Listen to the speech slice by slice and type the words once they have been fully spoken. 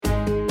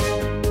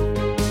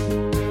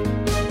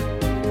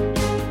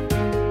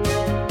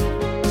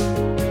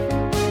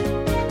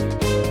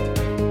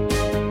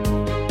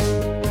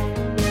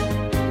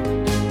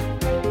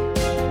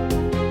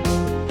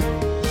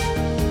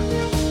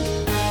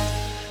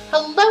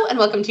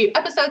welcome to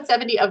episode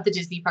 70 of the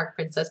Disney Park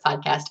Princess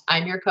podcast.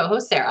 I'm your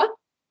co-host, Sarah.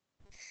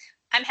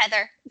 I'm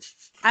Heather.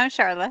 I'm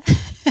Charlotte.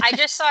 I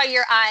just saw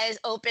your eyes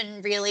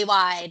open really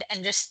wide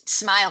and just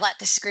smile at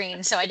the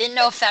screen. So I didn't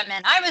know if that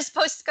meant I was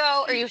supposed to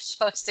go or you were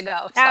supposed to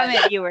go. So It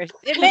meant you were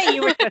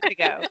supposed to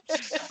go.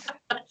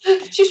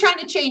 She's trying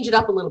to change it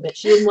up a little bit.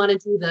 She didn't want to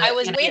do the... I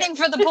was waiting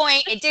for the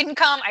point. It didn't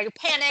come. I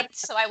panicked.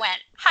 So I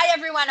went, hi,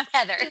 everyone. I'm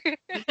Heather.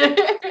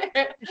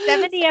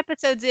 70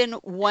 episodes in,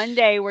 one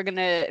day we're going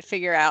to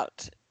figure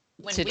out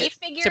When to we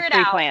figure to it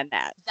out, pre-plan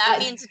that. that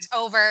means it's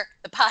over.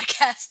 The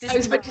podcast is I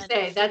was about to done.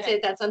 say, that's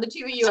it. That's on the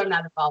two of you. I'm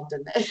not involved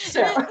in this.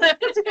 So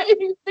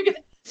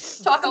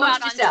talk Go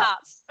amongst out on yourself. top.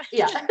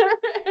 Yeah.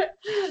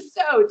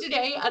 So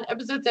today on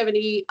episode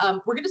 70,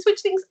 we're going to switch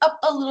things up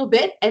a little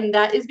bit. And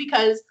that is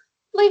because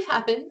life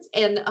happens.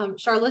 And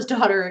Charlotte's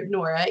daughter,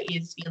 Nora,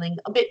 is feeling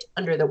a bit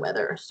under the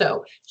weather.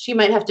 So she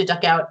might have to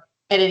duck out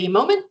at any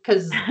moment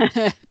because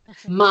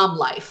mom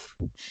life.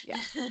 Yeah.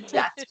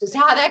 That's just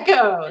how that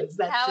goes.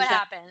 That's How it just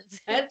happens.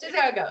 That's just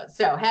how it goes.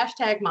 So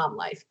hashtag mom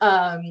life.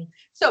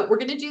 So we're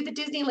going to do the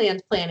Disneyland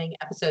planning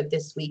episode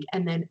this week.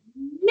 And then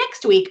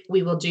next week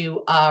we will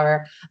do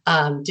our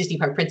Disney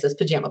Park Princess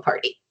pajama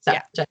party. So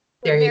Yeah.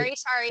 We're very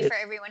sorry for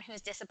everyone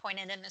who's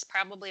disappointed and is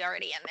probably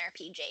already in their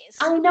PJs.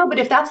 I know, but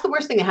if that's the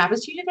worst thing that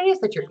happens to you today is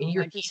that you're in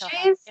your I'd be so PJs,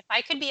 happy. If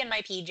I could be in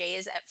my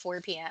PJs at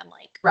 4 p.m.,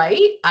 like,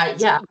 right?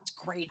 Yeah. it's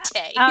a great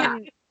day.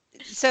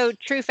 So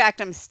true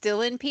fact, I'm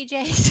still in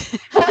PJs.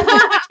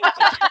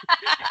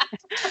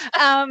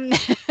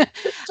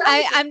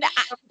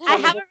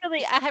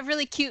 I have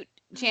really cute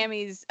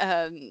jammies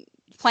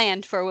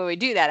planned for when we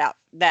do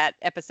that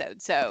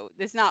episode. So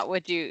it's not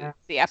what you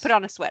see. I put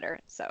on a sweater.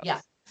 So Yeah.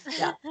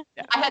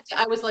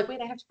 I was like, wait,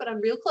 I have to put on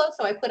real clothes.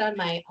 So I put on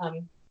my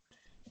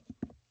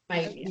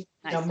mermaid.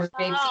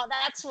 Oh,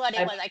 that's what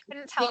it was. I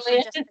couldn't tell from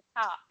just the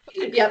top.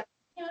 Yep.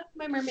 Yeah,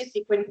 my mermaid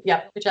sequin.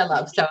 Yep, which I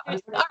love. So I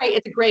was like, all right,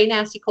 it's a gray,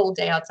 nasty, cold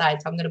day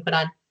outside, so I'm going to put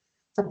on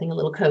something a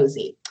little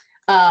cozy.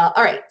 All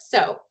right,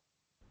 so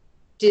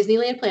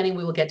Disneyland planning,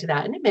 we will get to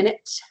that in a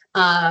minute.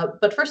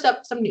 But first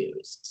up, some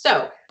news.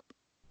 So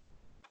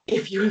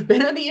if you have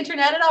been on the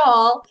internet at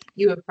all,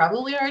 you have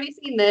probably already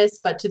seen this,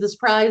 but to the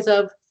surprise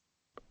of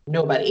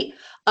nobody,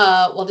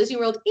 Walt Disney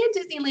World and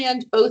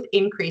Disneyland both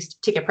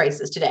increased ticket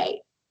prices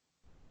today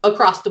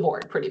across the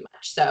board, pretty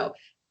much. So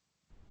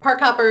park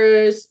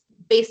hoppers,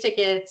 base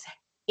tickets,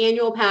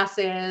 annual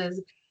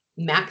passes,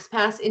 max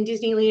pass in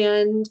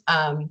Disneyland.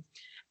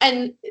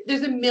 And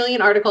there's a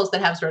million articles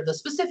that have sort of the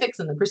specifics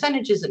and the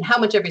percentages and how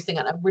much everything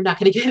on. We're not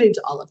going to get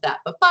into all of that.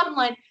 But bottom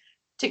line,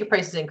 ticket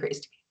prices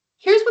increased.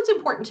 Here's what's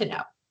important to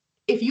know.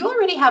 If you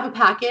already have a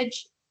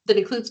package that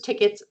includes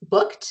tickets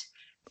booked,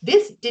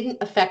 this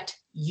didn't affect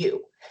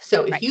you.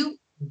 So if you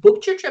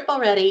booked your trip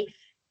already,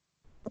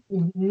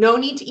 no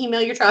need to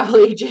email your travel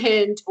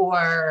agent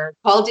or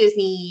call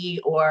Disney,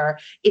 or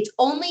it's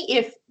only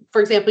if,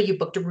 for example, you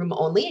booked a room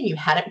only and you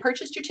hadn't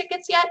purchased your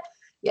tickets yet.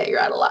 Yeah, you're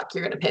out of luck.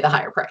 You're going to pay the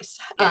higher price.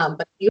 Yeah.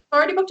 But if you've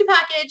already booked a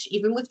package,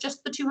 even with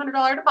just the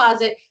 $200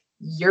 deposit,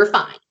 you're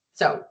fine.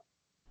 So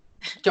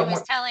don't I was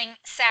worry. telling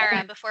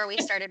Sarah before we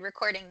started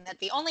recording that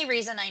the only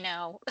reason I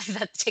know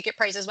that ticket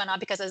prices went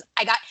up because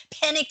I got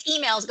panicked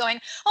emails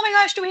going, oh my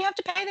gosh, do we have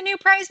to pay the new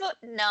price? Well,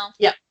 no.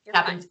 Yep. You're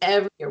Happens fine.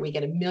 every year. We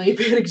get a million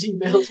panicked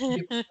emails. From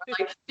people who are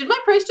like, did my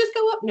price just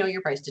go up? No,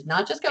 your price did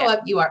not just go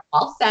up. You are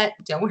all set.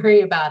 Don't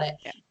worry about it.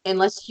 Yeah.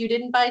 Unless you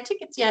didn't buy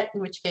tickets yet, in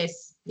which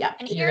case, yeah.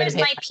 And you're gonna here's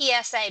pay. my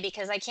PSA,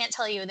 because I can't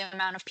tell you the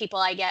amount of people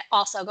I get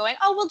also going,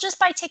 oh, we'll just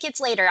buy tickets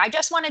later. I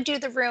just want to do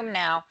the room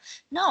now.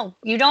 No,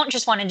 you don't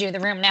just want to do the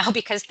room now,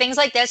 because things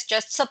like this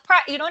just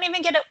surprise. You don't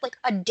even get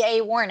a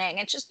day warning.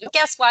 It's just,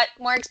 guess what?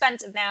 More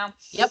expensive now.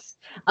 Yep.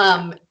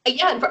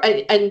 Yeah.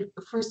 And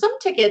for some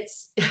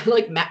tickets,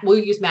 like we'll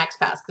use Max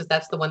Pass because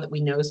that's the one that we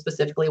know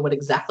specifically what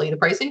exactly the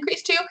price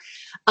increase to.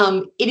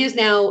 It is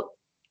now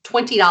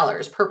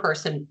 $20 per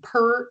person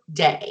per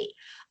day.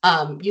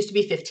 Used to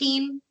be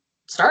 15,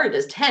 started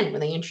as 10 when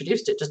they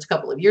introduced it just a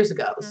couple of years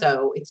ago. Mm-hmm.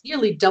 So it's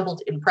nearly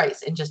doubled in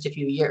price in just a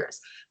few years.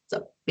 It's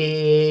a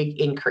big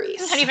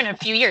increase. Not even a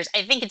few years.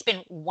 I think it's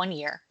been 1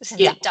 year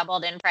since it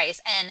doubled in price.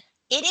 And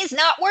it is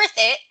not worth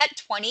it at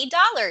 $20.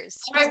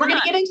 All right, we're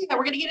going to get into that.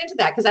 We're going to get into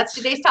that because that's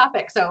today's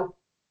topic. So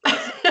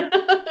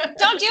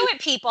don't do it,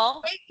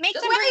 people. Make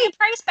them bring the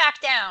price back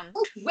down.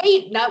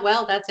 Wait, not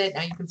well. That's it.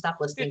 Now you can stop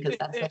listening because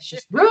that's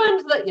just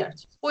ruined.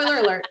 Spoiler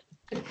alert.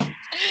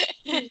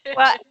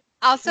 Well,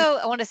 also,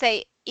 I want to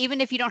say,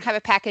 even if you don't have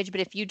a package, but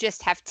if you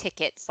just have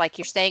tickets, like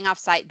you're staying off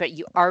site, but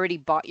you already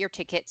bought your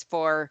tickets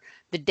for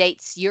the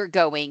dates you're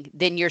going,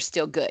 then you're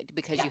still good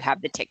because you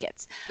have the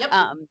tickets. Yep.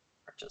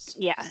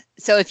 Yeah.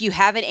 So if you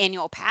have an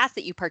annual pass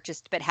that you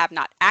purchased but have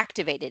not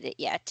activated it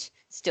yet,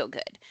 still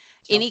good.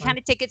 Any kind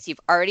of tickets you've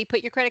already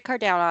put your credit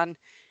card down on,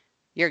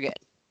 you're good.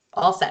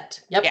 All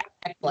set. Yep. Yeah.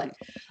 Excellent.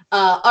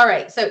 All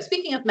right. So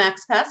speaking of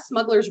Max Pass,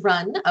 Smuggler's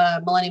Run,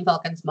 Millennium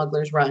Falcon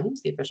Smuggler's Run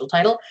is the official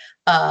title,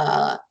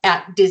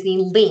 at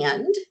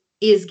Disneyland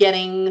is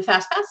getting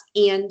Fast Pass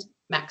and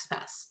Max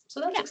Pass. So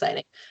that's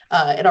exciting.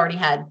 It already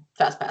had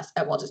Fast Pass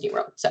at Walt Disney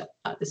World. So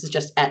this is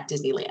just at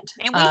Disneyland.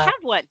 And we have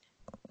one.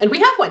 And we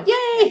have one.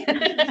 Yay!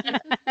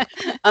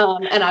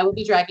 And I will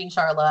be dragging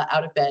Charla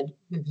out of bed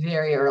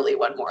very early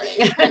one morning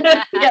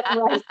to get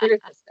the rest through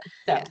the system.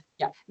 So,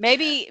 yeah.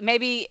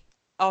 Maybe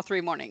all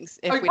 3 mornings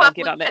if Or we don't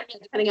get on it.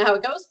 depending on how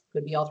it goes,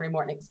 could be all 3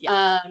 mornings.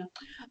 Yeah.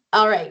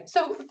 All right.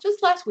 So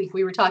just last week,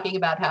 we were talking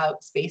about how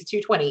Space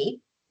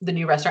 220, the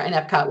new restaurant in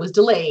Epcot, was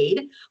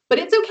delayed, but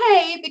it's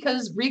okay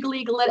because Regal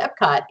Eagle at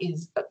Epcot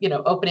is,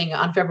 opening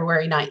on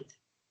February 9th.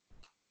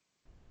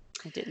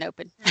 It didn't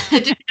open.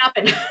 It didn't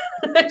happen.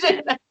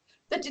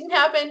 That didn't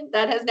happen.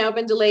 That has now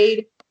been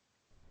delayed,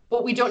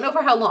 but we don't know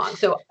for how long.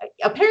 So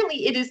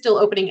apparently it is still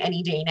opening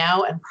any day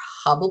now and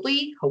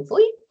probably,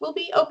 hopefully, will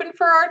be open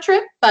for our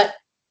trip, but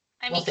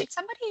I mean, we'll see. can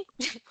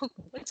somebody,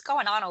 what's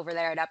going on over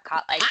there at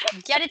Epcot? Like,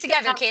 get it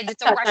together, kids.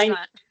 It's a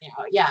restaurant.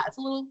 Yeah, it's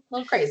a little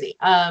crazy.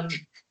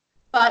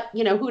 But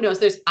who knows?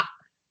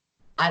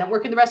 I don't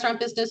work in the restaurant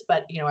business,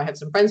 but I have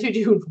some friends who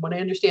do. From what I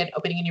understand,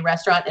 opening a new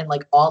restaurant and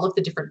like all of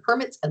the different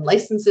permits and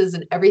licenses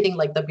and everything,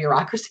 like the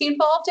bureaucracy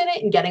involved in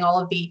it and getting all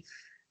of the,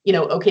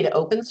 okay to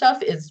open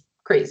stuff is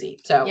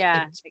crazy. So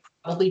Yeah. it's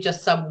probably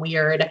just some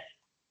weird,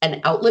 an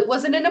outlet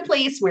wasn't in a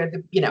place where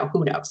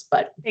who knows?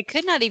 But It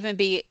could not even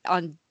be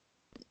on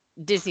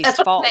Disney's that's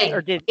what fault I'm saying.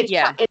 or did That's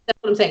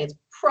what I'm saying. It's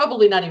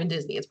probably not even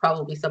Disney. It's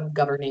probably some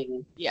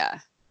governing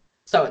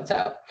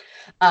so-and-so.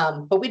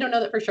 But we don't know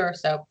that for sure.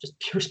 So just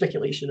pure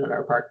speculation on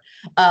our part.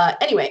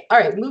 Anyway, all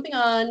right, moving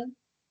on.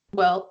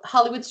 Well,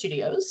 Hollywood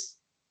Studios,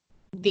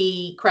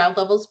 the crowd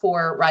levels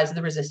for Rise of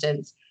the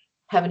Resistance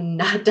have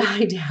not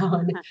died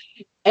down.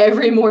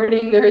 Every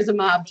morning there is a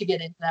mob to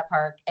get into that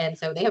park. And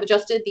so they have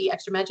adjusted the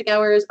extra magic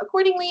hours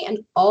accordingly.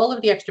 And all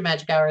of the extra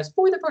magic hours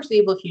for the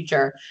foreseeable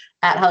future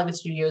at Hollywood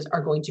Studios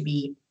are going to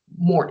be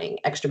morning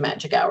extra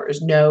magic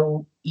hours,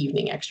 no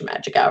evening extra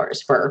magic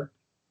hours for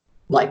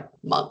like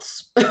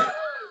months.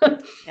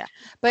 Yeah.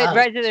 But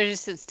Rise of the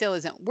Resistance still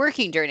isn't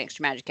working during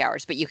extra magic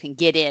hours, but you can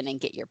get in and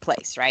get your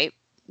place, right?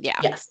 Yeah.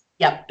 Yes.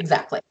 Yep.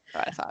 Exactly. That's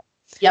what I thought.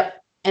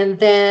 Yep. And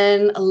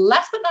then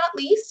last but not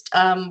least,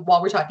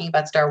 while we're talking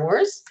about Star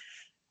Wars,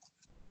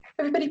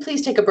 everybody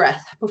please take a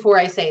breath before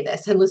I say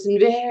this and listen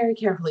very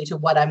carefully to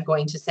what I'm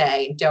going to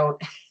say.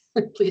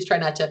 Please try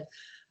not to.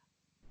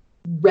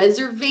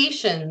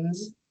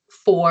 Reservations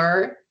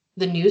for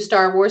the new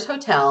Star Wars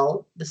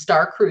hotel, the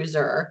Star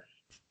Cruiser,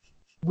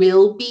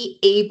 will be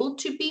able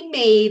to be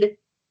made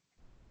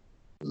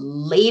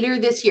later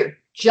this year.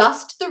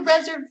 Just the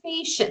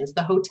reservations.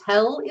 The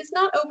hotel is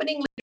not opening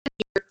later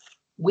this year.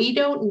 We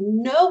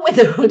don't know when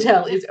the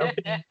hotel is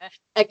opening,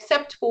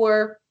 except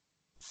for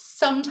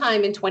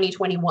sometime in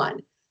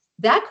 2021.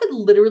 That could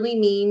literally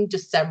mean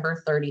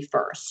December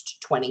 31st,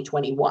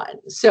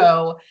 2021.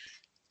 So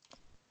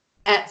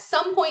at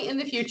some point in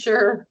the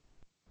future,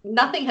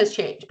 nothing has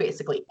changed,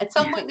 basically. At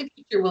some point in the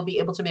future, we'll be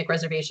able to make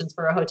reservations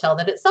for a hotel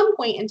that at some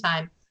point in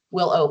time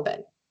will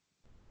open.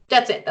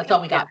 That's it. That's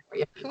all we got for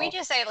you. Can we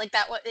just say like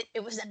that?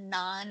 It was a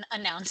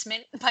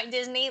non-announcement by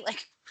Disney.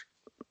 Like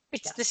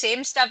it's the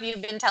same stuff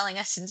you've been telling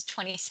us since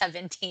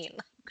 2017.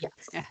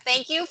 Yes.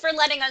 Thank you for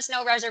letting us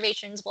know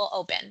reservations will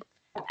open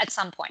at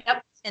some point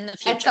in the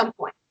future. At some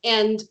point.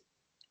 And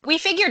we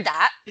figured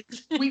that.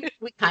 we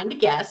kind of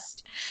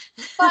guessed.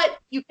 But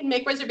you can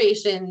make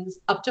reservations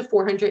up to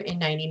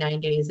 499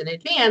 days in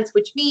advance,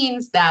 which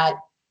means that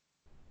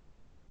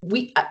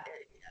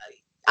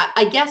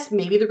I guess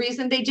maybe the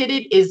reason they did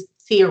it is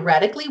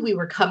theoretically we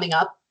were coming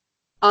up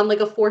on like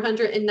a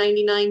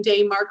 499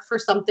 day mark for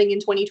something in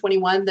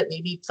 2021 that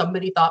maybe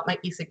somebody thought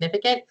might be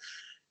significant.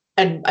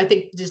 And I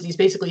think Disney's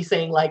basically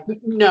saying like,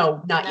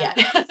 no, not yet.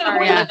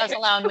 Sorry, leave us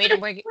alone.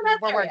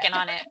 We're working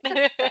on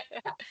it.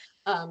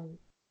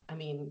 I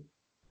mean,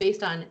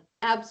 based on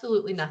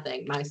absolutely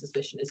nothing, my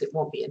suspicion is it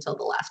won't be until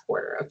the last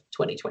quarter of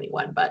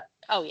 2021. But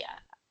oh yeah.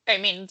 I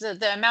mean,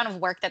 the amount of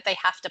work that they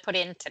have to put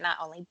in to not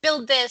only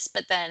build this,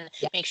 but then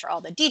make sure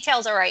all the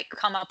details are right,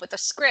 come up with a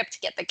script,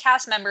 get the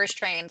cast members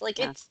trained. Like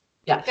it's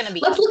going to be.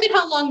 Let's look at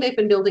how long they've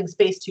been building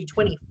Space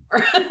 220 for.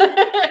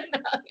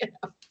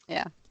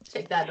 Yeah.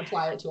 Take that and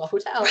apply it to a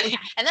hotel.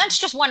 And that's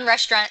just one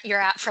restaurant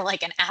you're at for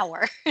like an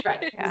hour.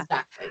 Right. Yeah.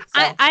 Exactly.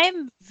 So. I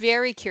am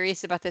very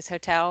curious about this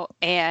hotel,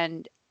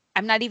 and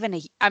I'm not even a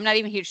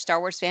huge Star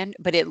Wars fan,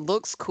 but it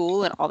looks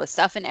cool and all the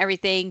stuff and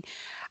everything.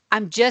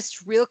 I'm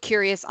just real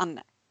curious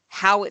on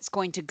how it's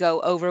going to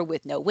go over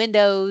with no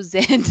windows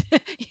and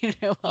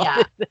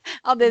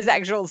all this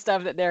actual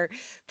stuff that they're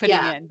putting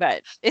in.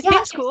 But it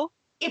seems cool.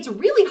 It's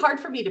really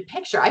hard for me to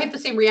picture. I have the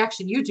same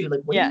reaction you do.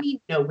 Like, what do you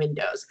mean no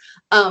windows?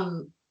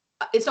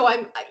 So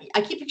I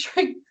keep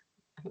picturing.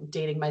 I'm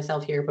dating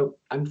myself here, but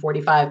I'm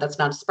 45. That's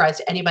not a surprise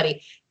to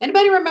anybody.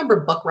 Anybody remember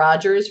Buck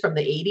Rogers from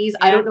the 80s?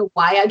 I don't know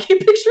why I keep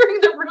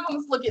picturing the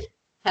rooms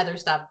Heather,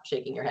 stop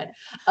shaking your head.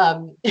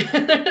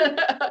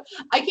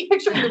 I keep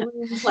picturing the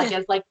rooms like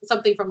as like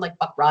something from like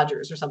Buck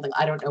Rogers or something.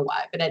 I don't know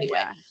why, but anyway.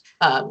 Yeah.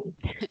 I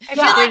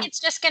feel like it's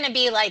just going to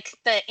be like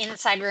the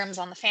inside rooms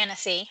on the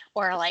Fantasy,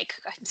 or like,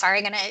 I'm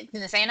sorry,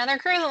 gonna say another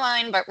cruise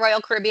line, but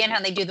Royal Caribbean,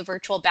 how they do the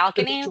virtual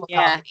balcony,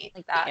 balcony.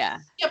 like that. Yeah.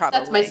 Yep, probably.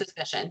 that's my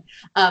suspicion.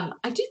 I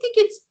do think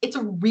it's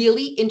a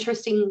really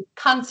interesting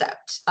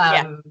concept.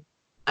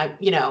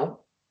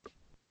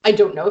 I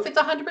don't know if it's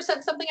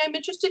 100% something I'm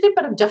interested in,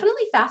 but I'm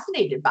definitely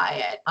fascinated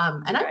by it.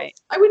 And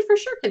I would for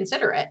sure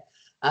consider it.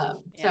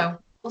 So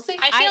we'll see.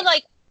 I feel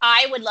like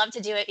I would love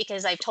to do it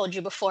because I've told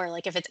you before,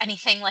 like if it's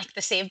anything like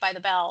the Saved by the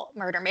Bell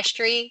murder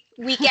mystery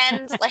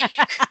weekend, like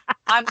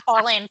I'm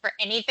all in for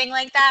anything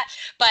like that.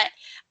 But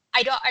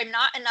I'm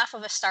not enough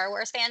of a Star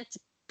Wars fan to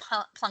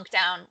plunk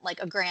down like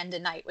a grand a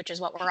night, which is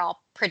what we're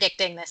all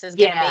predicting this is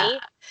going to be.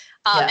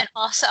 And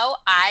also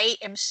I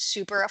am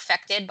super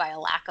affected by a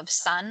lack of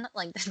sun.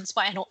 Like that's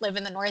why I don't live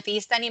in the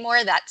Northeast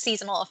anymore. That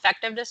seasonal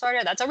affective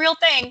disorder, that's a real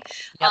thing.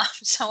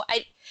 So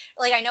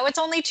I know it's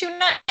only 2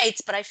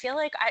 nights, but I feel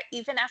like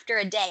even after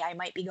a day, I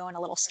might be going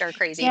a little stir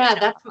crazy.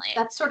 Yeah,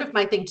 that's sort of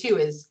my thing too,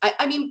 is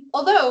I mean,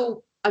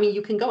 although, I mean,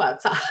 you can go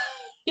outside,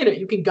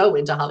 you can go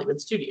into Hollywood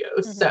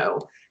studios. So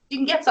you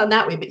can get sun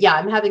that way, but yeah,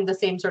 I'm having the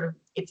same sort of,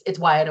 it's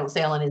why I don't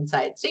sail on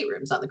inside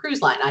staterooms on the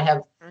cruise line. I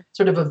have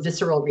sort of a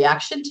visceral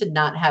reaction to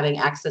not having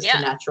access to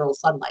natural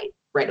sunlight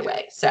right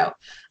away. So,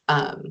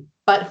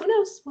 but who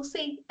knows? We'll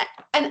see.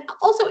 And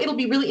also it'll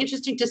be really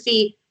interesting to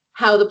see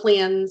how the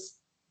plans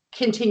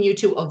continue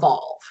to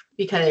evolve,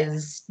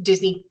 because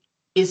Disney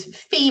is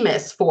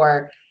famous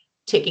for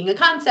taking a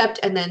concept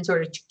and then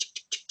sort of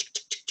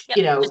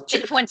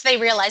once they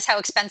realize how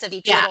expensive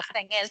each little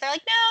thing is, they're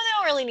like, no, they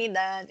don't really need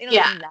that. They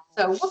don't need that.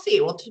 So we'll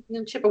see. We'll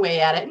chip away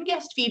at it and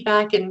guest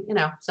feedback, and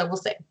so we'll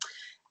see.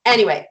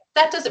 Anyway,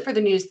 that does it for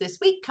the news this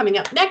week. Coming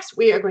up next,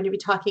 we are going to be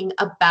talking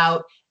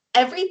about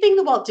everything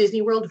the Walt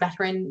Disney World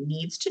veteran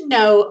needs to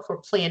know for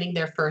planning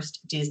their first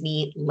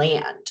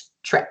Disneyland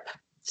trip.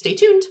 Stay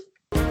tuned.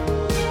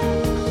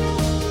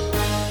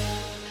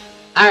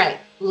 All right,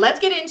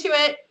 let's get into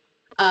it.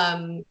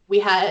 We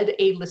had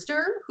a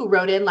listener who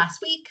wrote in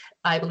last week.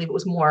 I believe it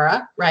was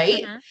Maura,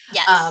 right?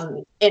 Yes.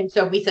 And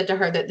so we said to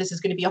her that this is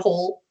going to be a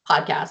whole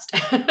podcast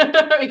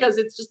because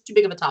it's just too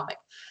big of a topic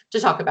to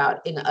talk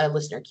about in a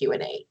listener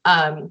Q&A.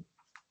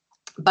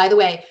 By the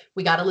way,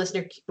 we got a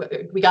listener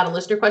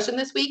question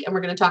this week, and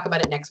we're going to talk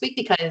about it next week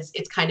because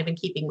it's kind of in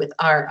keeping with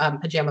our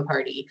pajama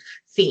party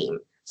theme.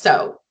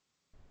 So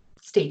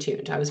stay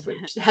tuned.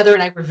 Heather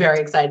and I were very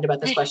excited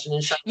about this question.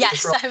 And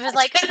yes, I was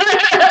like,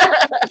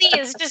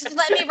 please just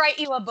let me write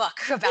you a book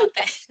about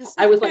this.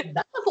 I was like,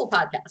 that's a full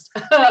podcast.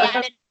 I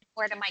added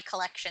more to my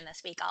collection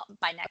this week.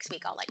 By next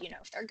week, I'll let you know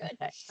if they're good.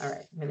 Okay. All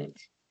right. I'm going to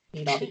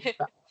need all these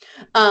stuff.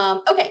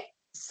 Okay.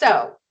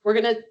 So we're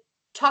going to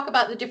talk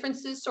about the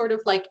differences sort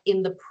of like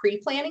in the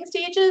pre-planning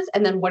stages,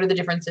 and then what are the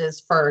differences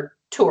for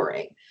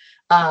touring.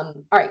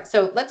 All right.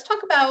 So let's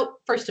talk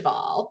about, first of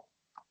all,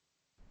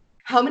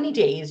 how many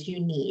days you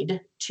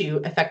need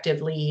to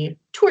effectively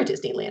tour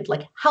Disneyland.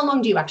 Like, how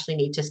long do you actually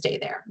need to stay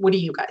there? What do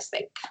you guys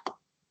think?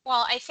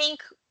 Well, I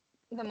think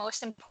the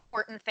most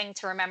important thing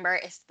to remember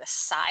is the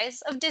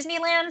size of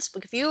Disneyland.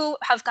 Like, if you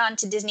have gone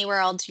to Disney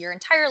World your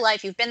entire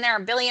life, you've been there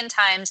a billion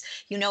times,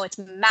 you know it's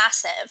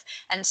massive.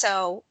 And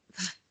so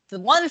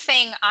the one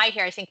thing I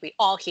hear, I think we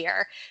all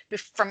hear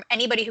from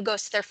anybody who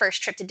goes to their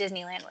first trip to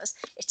Disneyland was,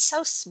 it's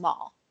so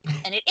small.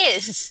 And it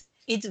is.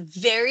 It's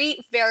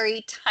very,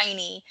 very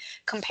tiny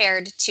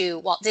compared to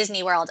Walt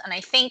Disney World. And I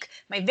think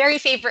my very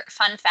favorite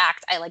fun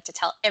fact I like to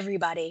tell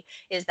everybody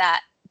is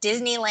that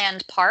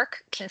Disneyland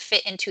Park can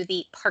fit into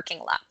the parking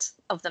lot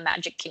of the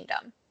Magic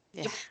Kingdom.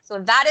 Yeah.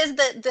 So that is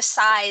the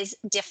size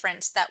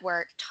difference that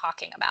we're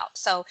talking about.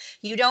 So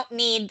you don't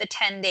need the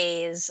 10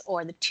 days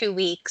or the 2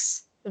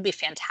 weeks. It would be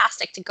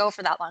fantastic to go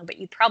for that long, but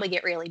you'd probably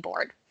get really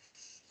bored.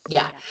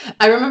 Yeah.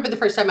 I remember the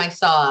first time I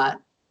saw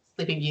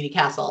Sleeping Beauty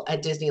Castle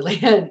at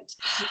Disneyland,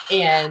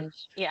 and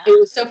it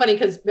was so funny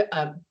because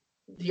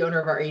the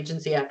owner of our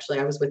agency, actually,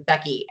 I was with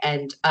Becky,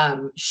 and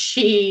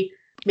she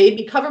made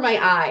me cover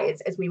my eyes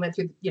as we went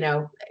through,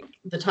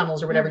 the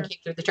tunnels or whatever, and came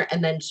through the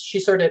and then she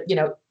sort of,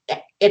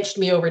 itched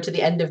me over to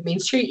the end of Main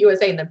Street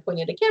USA and then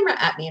pointed a camera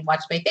at me and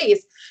watched my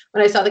face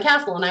when I saw the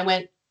castle, and I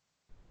went,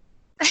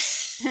 it's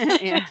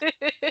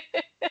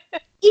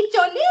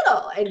so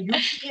little, and you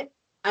can't.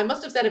 I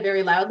must have said it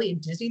very loudly. In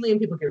Disneyland,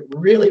 people get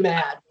really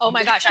mad. Oh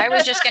my gosh, I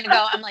was just going to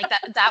go. I'm like,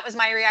 that was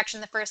my reaction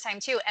the first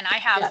time too. And I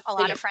have a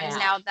lot of friends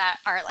now that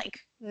are like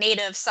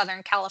native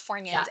Southern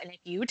Californians. And if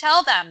you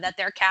tell them that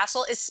their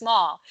castle is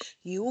small,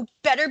 you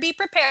better be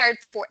prepared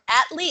for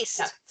at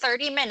least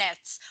 30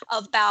 minutes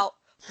about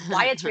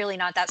why it's really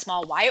not that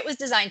small, why it was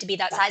designed to be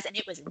that size, and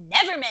it was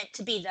never meant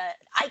to be the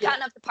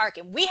icon of the park,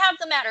 and we have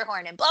the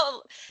Matterhorn, and blah, blah,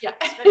 blah.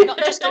 Yeah.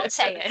 Just don't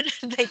say it.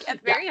 They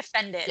get very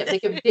offended. Yeah, they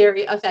get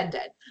very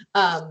offended.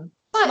 But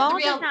small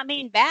does not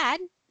mean bad.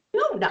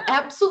 No,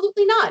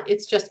 absolutely not.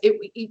 It's just,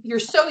 you're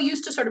so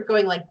used to sort of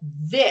going like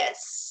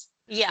this,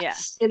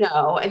 yes, and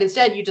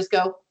instead you just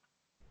go,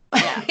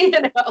 Yeah. You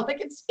know,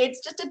 like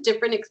it's just a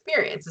different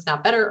experience. It's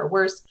not better or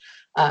worse.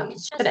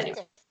 It's just But anyway,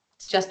 different.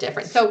 it's just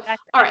different. So,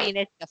 That's, all I right, mean,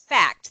 it's a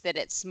fact that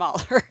it's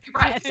smaller.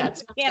 right.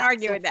 That's Can't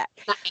argue with that.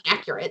 not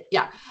inaccurate.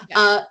 Yeah.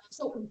 Yeah.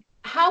 So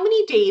how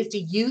many days do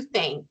you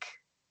think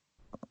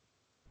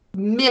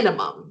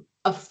minimum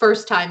a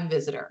first-time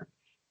visitor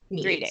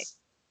needs? 3 days.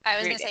 I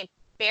was 3 going to days. say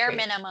bare Great.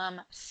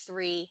 minimum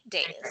 3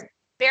 days. Okay.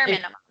 Bare Okay.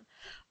 minimum.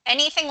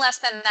 Anything less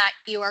than that,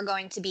 you are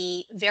going to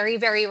be very,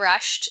 very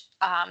rushed,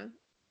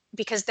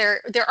 because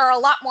there are a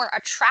lot more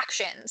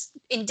attractions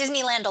in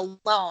Disneyland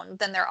alone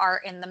than there are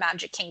in the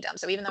Magic Kingdom.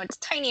 So even though it's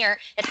tinier,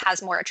 it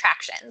has more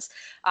attractions.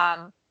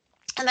 And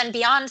then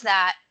beyond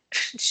that,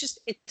 it's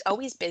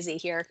always busy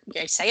here.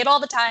 I say it all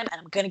the time, and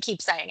I'm going to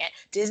keep saying it.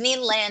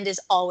 Disneyland is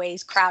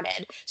always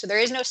crowded. So there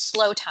is no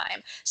slow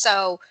time.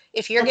 So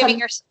if you're That's giving un-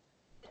 your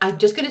I'm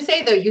just going to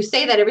say though, you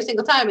say that every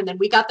single time, and then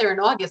we got there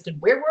in August,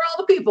 and where were all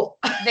the people?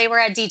 they were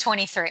at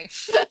D23.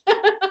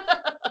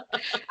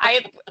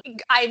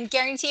 I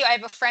guarantee you, I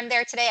have a friend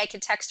there today. I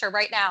could text her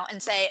right now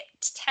and say,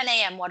 it's 10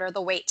 a.m. What are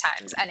the wait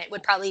times? And it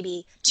would probably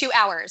be 2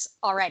 hours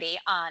already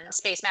on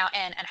Space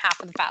Mountain, and half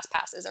of the fast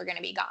passes are going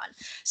to be gone.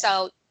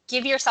 So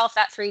give yourself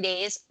that 3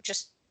 days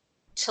just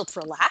to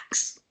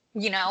relax,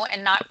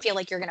 and not feel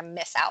like you're going to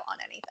miss out on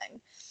anything.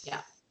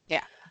 Yeah.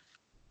 Yeah.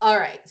 All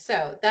right.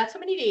 So that's how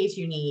many days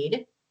you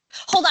need.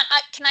 Hold on.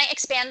 Can I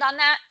expand on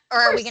that? Or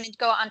are we going to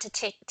go on to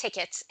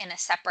tickets in a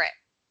separate?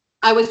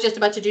 I was just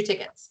about to do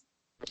tickets.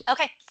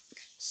 Okay.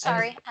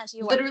 Sorry, as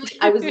you were.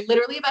 I was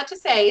literally about to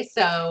say,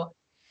 so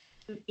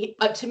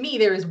to me,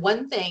 there is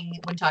one thing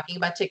when talking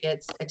about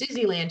tickets at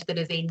Disneyland that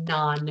is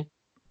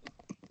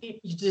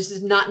this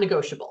is not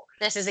negotiable.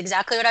 This is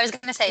exactly what I was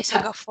going to say, so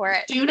go for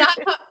it. Do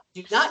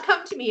not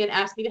come to me and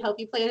ask me to help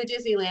you plan a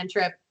Disneyland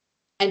trip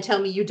and tell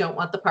me you don't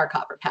want the park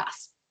hopper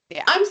pass.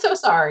 Yeah. I'm so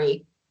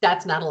sorry.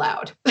 That's not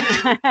allowed.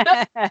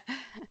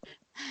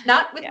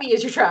 Not with me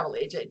as your travel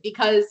agent,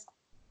 because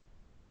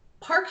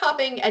park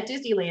hopping at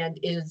Disneyland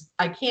is,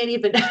 I can't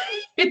even,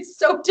 it's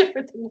so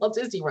different than Walt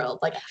Disney World.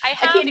 Like, I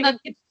can't even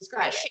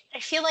describe it. I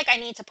feel like I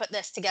need to put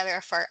this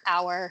together for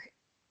our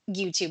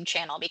YouTube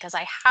channel, because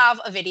I have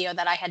a video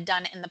that I had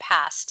done in the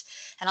past,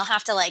 and I'll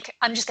have to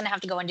I'm just going to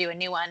have to go and do a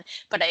new one.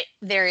 But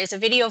there is a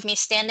video of me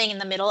standing in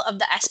the middle of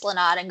the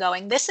Esplanade and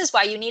going, this is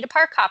why you need a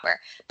park hopper.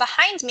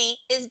 Behind me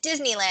is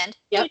Disneyland.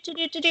 Yep.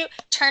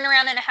 Turn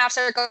around in a half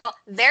circle.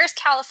 There's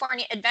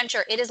California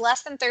Adventure. It is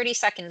less than 30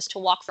 seconds to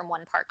walk from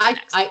one park to the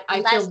next. I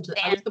filmed it.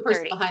 I was the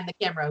person behind the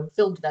camera who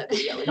filmed that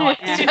video.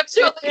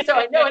 Actually, so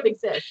I know it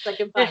exists. I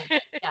can find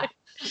it. Yeah.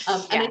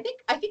 And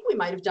I think we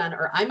might have done,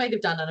 or I might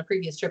have done on a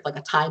previous trip, like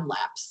a time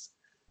lapse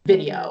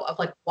video of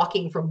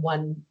walking from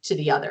one to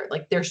the other.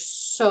 Like, they're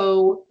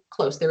so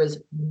close. There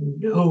is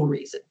no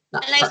reason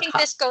not to. And I think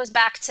this goes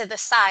back to the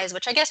size,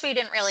 which I guess we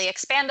didn't really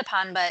expand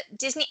upon, but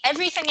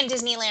everything in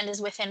Disneyland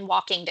is within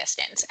walking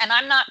distance. And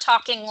I'm not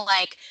talking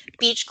like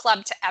Beach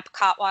Club to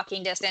Epcot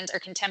walking distance or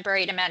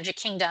Contemporary to Magic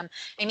Kingdom.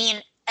 I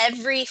mean,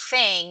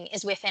 everything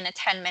is within a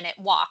 10-minute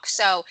walk.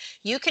 So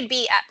you could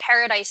be at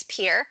Paradise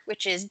Pier,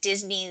 which is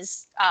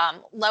Disney's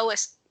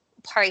lowest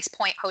price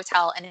point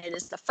hotel, and it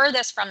is the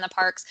furthest from the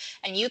parks,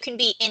 and you can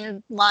be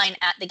in line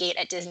at the gate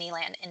at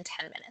Disneyland in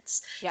 10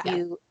 minutes.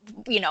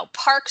 Yeah.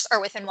 Parks are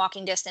within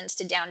walking distance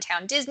to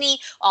downtown Disney.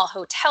 All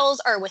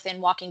hotels are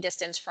within walking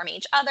distance from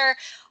each other.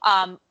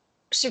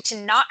 So to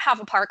not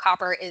have a park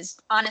hopper is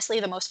honestly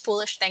the most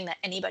foolish thing that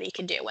anybody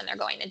could do when they're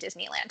going to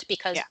Disneyland,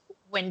 because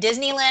when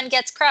Disneyland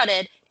gets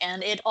crowded,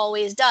 and it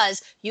always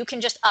does, you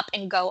can just up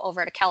and go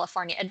over to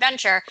California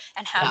Adventure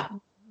and have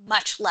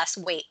much less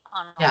wait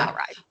on the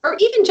ride. Or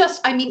even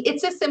just, I mean,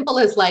 it's as simple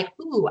as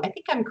ooh, I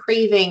think I'm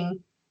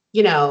craving,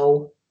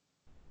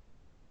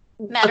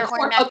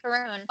 Matterhorn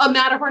macaroon. A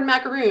Matterhorn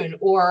macaroon,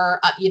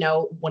 or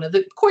one of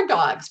the corn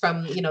dogs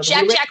from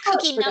Jack Jack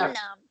Cookie Num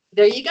Num.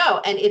 There you go.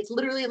 And it's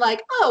literally I've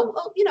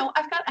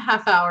got a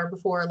half hour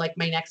before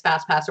my next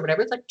fast pass or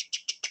whatever. It's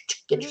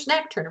get your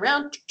snack, turn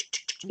around,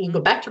 you can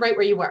go back to right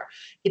where you were.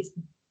 It's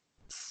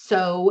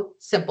so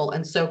simple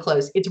and so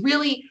close.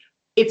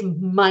 It's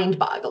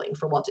mind-boggling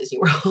for Walt Disney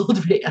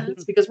World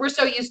fans, because we're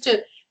so used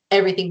to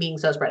everything being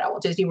so spread out.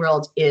 Walt Disney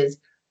World is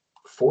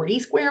 40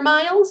 square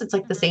miles. It's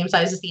the same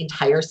size as the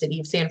entire city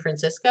of San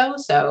Francisco.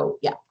 So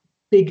yeah,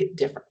 big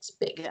difference.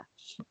 Big.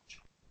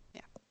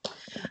 Yeah.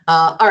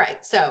 All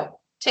right. So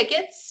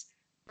tickets,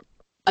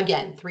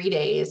 again, 3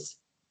 days.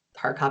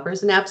 Park hopper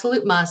is an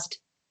absolute must.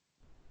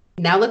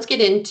 Now let's get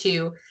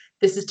into,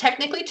 this is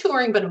technically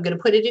touring, but I'm going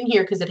to put it in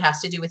here because it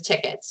has to do with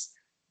tickets.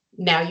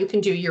 Now you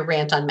can do your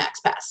rant on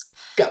MaxPass.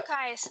 Go.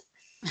 Guys,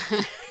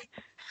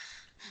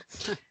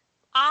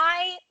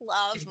 I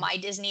love my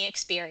Disney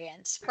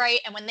experience, right?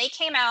 And when they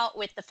came out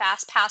with the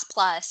Fast Pass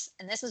Plus,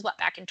 and this is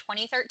back in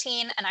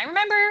 2013, and I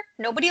remember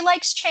nobody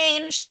likes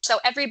change, so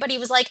everybody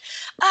was like,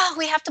 oh,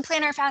 we have to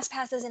plan our Fast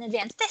Passes in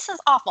advance. This is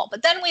awful.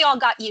 But then we all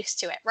got used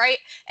to it, right?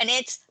 And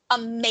it's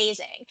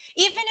amazing.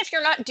 Even if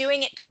you're not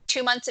doing it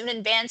 2 months in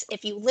advance,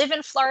 if you live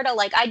in Florida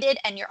like I did,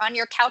 and you're on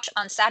your couch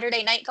on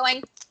Saturday night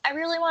going, I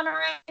really want to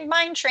ride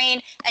Mine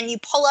Train, and you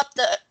pull up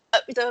the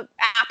the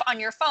app on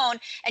your phone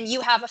and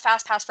you have a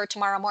fast pass for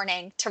tomorrow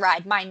morning to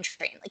ride Mine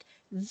Train. Like,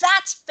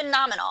 that's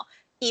phenomenal.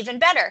 Even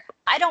better,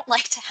 I don't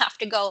like to have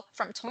to go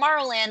from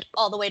Tomorrowland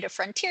all the way to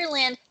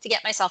Frontierland to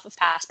get myself a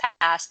fast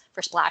pass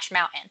for Splash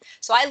Mountain.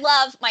 So I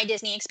love my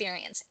Disney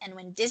experience. And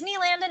when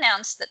Disneyland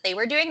announced that they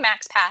were doing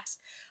Max Pass,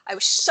 I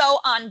was so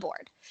on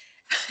board.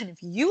 And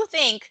if you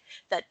think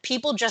that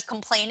people just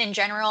complain in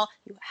general,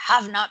 you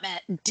have not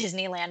met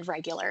Disneyland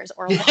regulars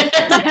or locals.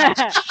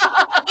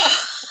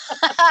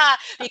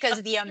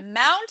 Because the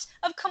amount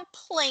of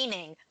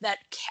complaining that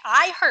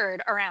I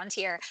heard around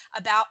here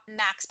about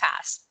Max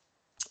Pass,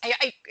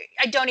 I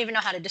don't even know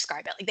how to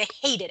describe it. Like, they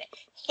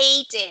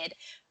hated.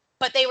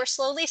 But they were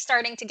slowly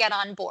starting to get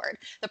on board.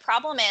 The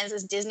problem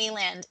is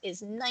Disneyland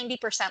is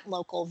 90%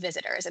 local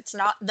visitors. It's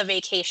not the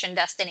vacation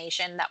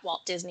destination that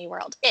Walt Disney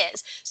World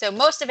is. So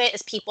most of it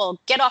is people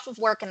get off of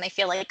work and they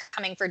feel like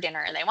coming for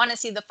dinner and they want to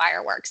see the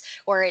fireworks,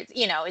 or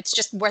it's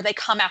just where they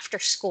come after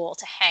school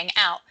to hang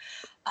out.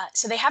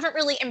 So they haven't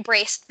really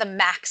embraced the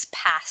Max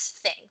Pass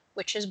thing,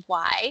 which is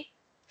why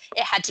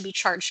it had to be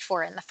charged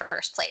for in the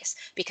first place,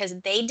 because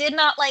they did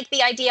not like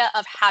the idea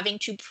of having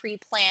to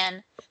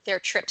pre-plan their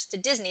trips to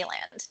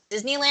Disneyland.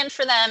 Disneyland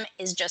for them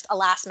is just a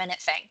last minute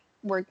thing.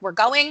 We're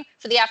going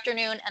for the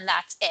afternoon and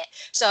that's it.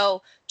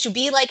 So to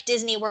be like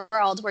Disney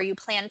World where you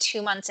plan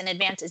 2 months in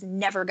advance is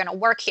never going to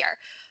work here.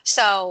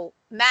 So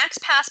Max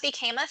Pass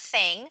became a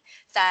thing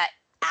that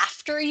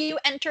after you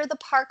enter the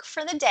park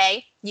for the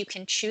day, you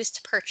can choose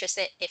to purchase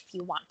it if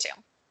you want to.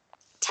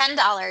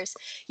 $10.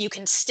 You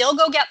can still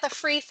go get the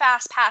free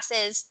fast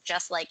passes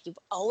just like you've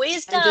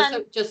always done.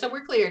 And just so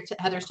we're clear,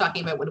 Heather's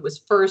talking about when it was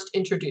first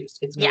introduced.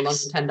 It's no longer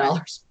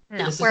 $10.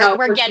 No, this is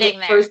we're getting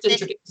there. First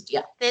introduced,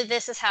 yeah.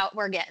 This is how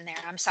we're getting there.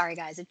 I'm sorry,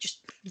 guys. It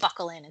just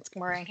buckle in.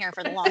 We're in here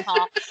for the long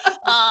haul.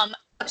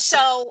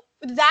 So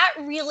that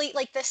really,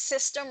 like, the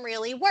system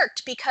really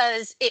worked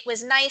because it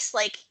was nice.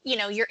 Like,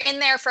 you're in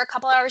there for a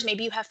couple hours.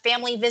 Maybe you have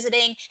family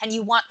visiting and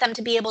you want them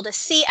to be able to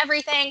see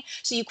everything.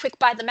 So you quick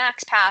buy the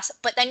Max Pass,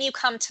 but then you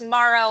come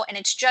tomorrow and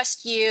it's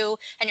just you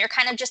and you're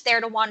kind of just there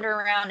to wander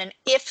around. And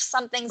if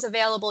something's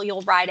available,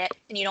 you'll ride it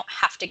and you don't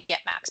have to get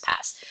Max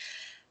Pass.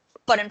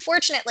 But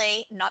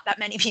unfortunately, not that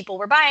many people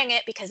were buying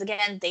it because,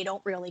 again, they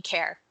don't really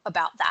care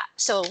about that.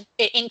 So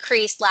it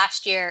increased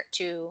last year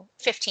to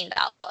 $15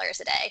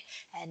 a day.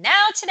 And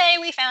now today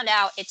we found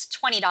out it's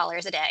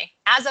 $20 a day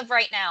as of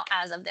right now,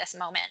 as of this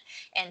moment.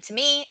 And to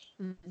me,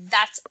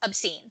 that's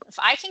obscene. If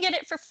I can get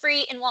it for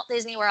free in Walt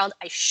Disney World,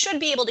 I should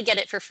be able to get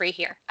it for free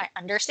here. I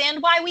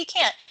understand why we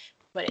can't,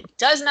 but it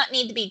does not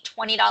need to be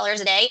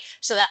 $20 a day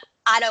so that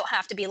I don't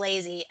have to be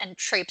lazy and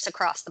traipse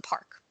across the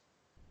park.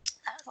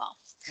 That's all.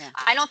 Yeah.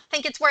 I don't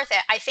think it's worth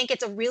it. I think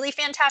it's a really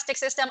fantastic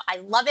system. I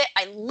love it.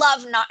 I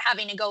love not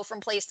having to go from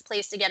place to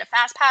place to get a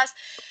fast pass.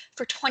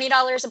 For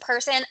 $20 a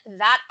person,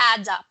 that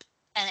adds up,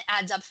 and it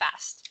adds up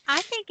fast.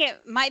 I think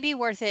it might be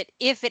worth it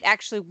if it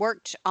actually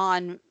worked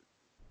on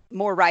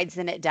more rides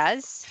than it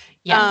does.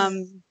 Yes.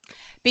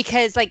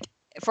 Because, like,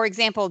 for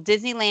example,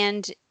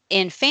 Disneyland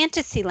and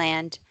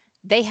Fantasyland,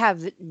 they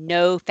have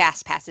no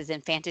fast passes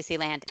in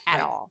Fantasyland at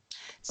all.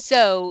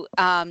 So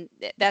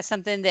that's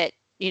something that,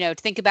 to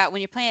think about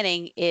when you're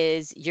planning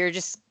is you're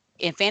just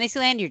in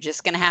Fantasyland, you're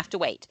just going to have to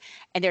wait.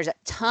 And there's a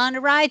ton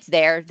of rides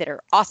there that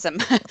are awesome,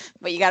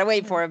 but you got to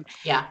wait for them.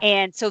 Yeah.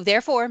 And so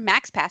therefore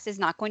Max Pass is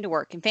not going to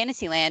work in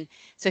Fantasyland.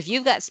 So if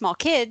you've got small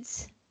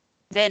kids,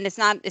 then it's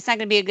not going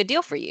to be a good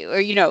deal for you.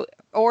 Or,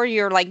 or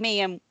you're like me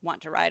and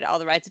want to ride all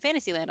the rides in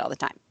Fantasyland all the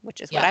time,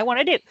 which is what I want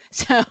to do.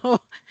 So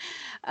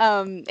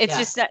it's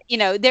just,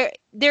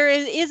 there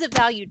is a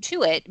value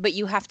to it, but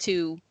you have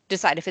to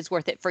decide if it's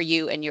worth it for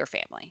you and your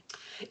family.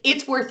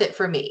 It's worth it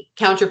for me.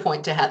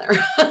 Counterpoint to Heather.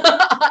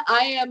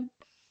 I am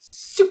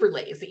super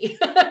lazy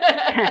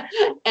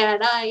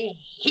and I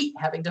hate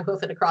having to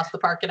hoof it across the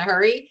park in a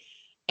hurry.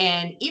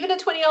 And even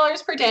at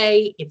 $20 per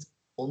day, it's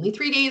only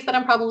 3 days that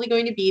I'm probably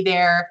going to be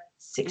there.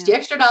 $60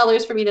 extra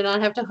for me to not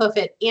have to hoof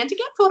it and to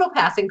get Photo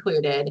Pass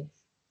included.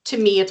 To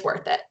me, it's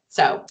worth it.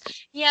 So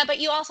yeah, but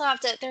you also have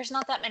to. There's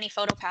not that many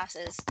Photo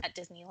Passes at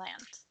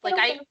Disneyland.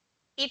 Like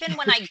even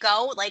when I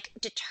go, like,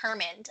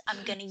 determined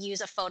I'm going to use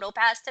a Photo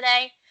Pass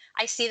today,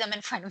 I see them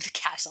in front of the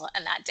castle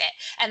and that's it.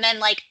 And then,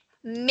 like,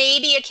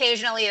 maybe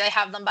occasionally they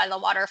have them by the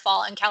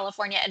waterfall in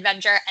California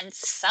Adventure and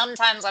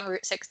sometimes on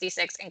Route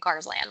 66 in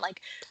Cars Land.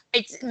 Like,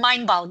 it's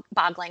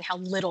mind-boggling how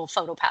little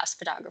Photo Pass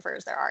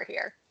photographers there are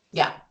here.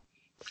 Yeah.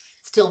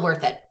 Still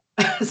worth it.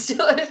 It's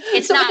not,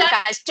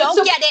 guys.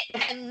 Don't get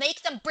it and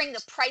make them bring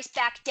the price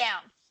back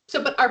down.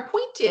 So, but our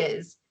point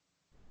is,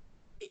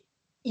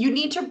 you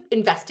need to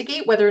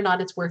investigate whether or not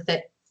it's worth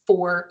it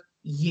for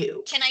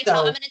you. I'm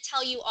going to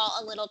tell you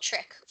all a little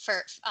trick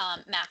for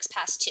Max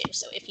Pass 2.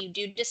 So if you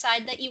do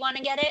decide that you want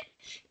to get it.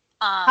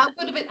 How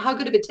good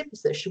of a tip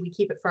is this? Should we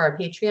keep it for our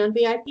Patreon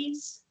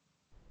VIPs?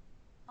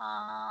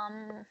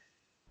 I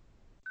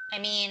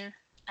mean,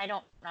 I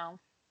don't know.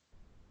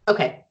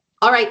 Okay.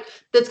 All right.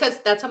 That's because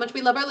that's how much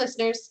we love our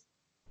listeners.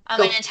 I'm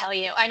going to tell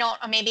you. I don't,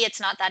 maybe it's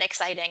not that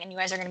exciting and you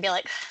guys are going to be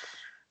like,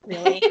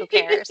 really? Who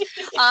cares?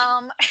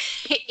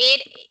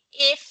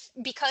 If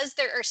because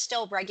there are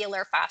still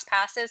regular fast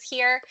passes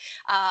here,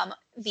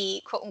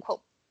 the quote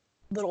unquote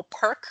little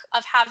perk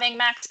of having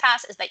max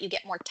pass is that you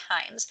get more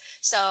times.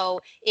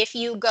 So if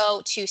you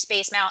go to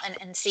Space Mountain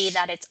and see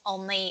that it's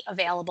only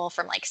available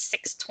from like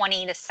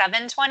 6:20 to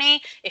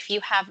 7:20, if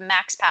you have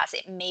max pass,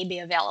 it may be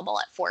available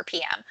at 4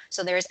 p.m.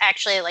 So there's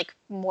actually like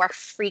more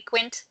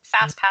frequent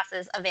fast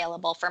passes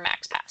available for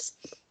max pass.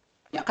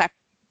 Okay,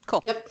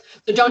 cool. Yep.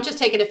 So don't just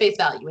take it at face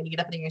value. When you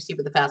get up in your seat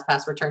what the fast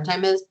pass return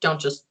time is, don't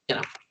just,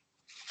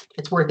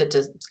 it's worth it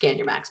to scan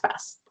your max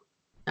pass.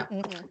 No.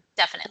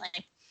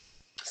 Definitely.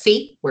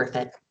 See, worth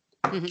it.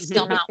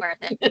 Still not worth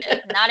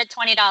it. Not at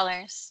 $20.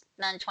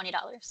 Not at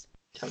 $20.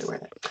 Totally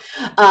worth it.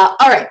 All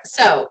right.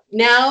 So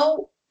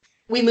now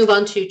we move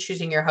on to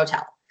choosing your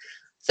hotel.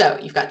 So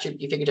you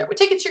figured out what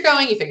tickets you're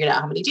going. You figured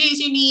out how many days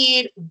you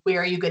need.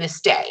 Where are you going to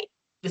stay?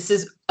 This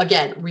is,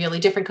 again, really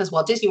different because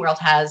Walt Disney World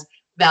has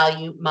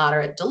value,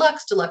 moderate,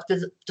 deluxe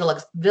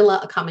villa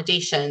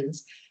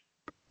accommodations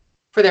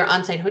for their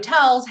on-site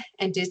hotels,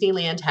 and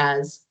Disneyland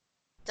has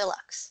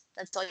deluxe.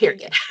 That's all you period.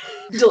 get.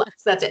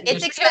 Deluxe. That's it. It's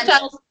There's expensive.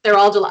 hotels, they're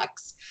all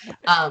deluxe.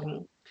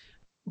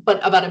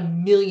 But about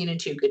 1.2 million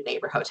good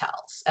neighbor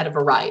hotels at a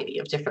variety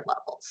of different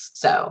levels.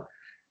 So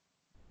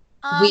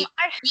we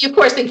of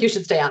course think you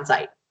should stay on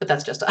site, but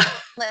that's just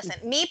listen,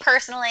 me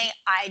personally,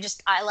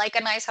 I like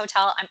a nice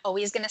hotel. I'm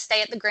always going to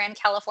stay at the Grand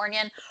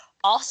Californian,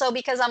 also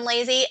because I'm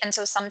lazy. And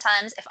so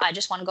sometimes if I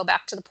just want to go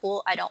back to the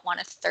pool, I don't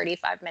want a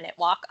 35-minute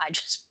walk. I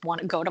just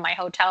want to go to my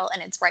hotel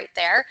and it's right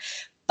there.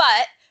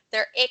 But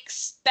they're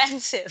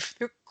expensive.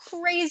 They're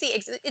crazy.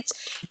 It's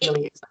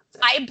really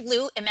expensive. I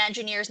blew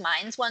Imagineer's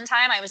minds one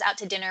time. I was out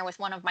to dinner with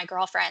one of my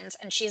girlfriends,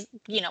 and she's,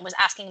 was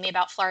asking me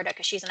about Florida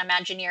because she's an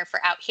Imagineer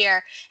for out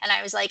here. And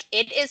I was like,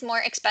 it is more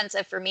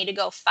expensive for me to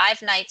go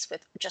 5 nights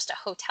with just a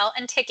hotel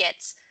and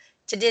tickets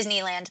to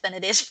Disneyland than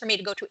it is for me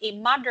to go to a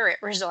moderate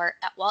resort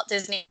at Walt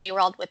Disney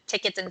World with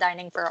tickets and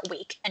dining for a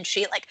week. And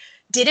she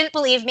didn't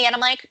believe me. And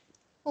I'm like,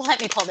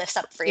 let me pull this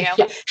up for you.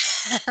 Yeah.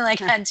 I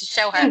had to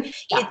show her.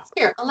 Yeah.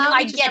 Here, allow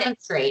me to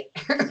demonstrate.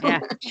 Yeah.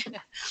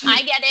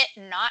 I get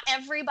it. Not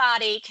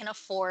everybody can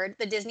afford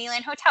the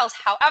Disneyland hotels.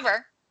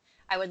 However,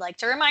 I would like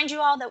to remind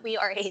you all that we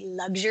are a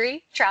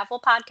luxury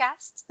travel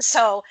podcast.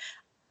 So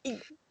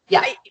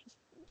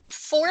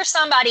for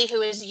somebody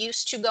who is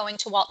used to going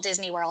to Walt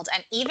Disney World,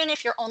 and even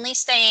if you're only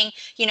staying,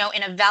 in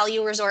a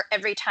value resort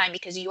every time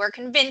because you are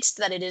convinced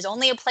that it is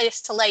only a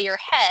place to lay your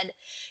head,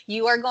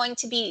 you are going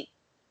to be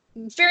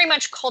very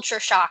much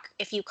culture shock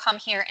if you come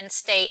here and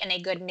stay in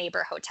a good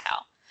neighbor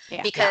hotel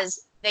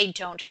because they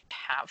don't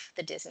have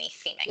the Disney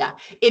theming. Yeah,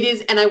 it is.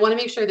 And I want to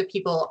make sure that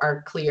people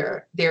are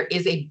clear. There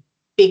is a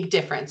big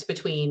difference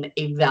between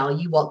a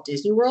value Walt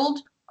Disney World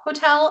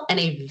hotel and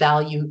a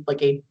value,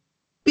 like a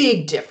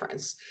big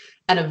difference,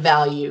 and a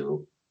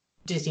value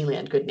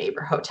Disneyland Good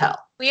Neighbor hotel.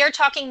 We are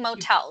talking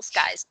motels,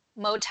 guys.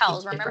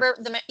 Motels. Remember,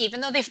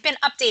 even though they've been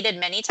updated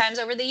many times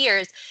over the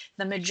years,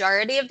 the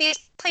majority of these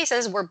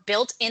places were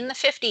built in the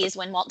 50s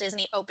when Walt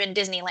Disney opened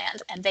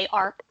Disneyland, and they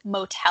are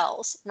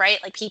motels,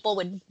 right? Like people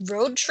would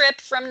road trip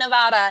from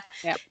Nevada,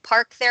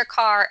 park their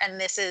car, and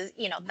this is,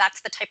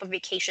 that's the type of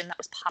vacation that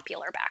was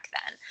popular back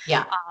then.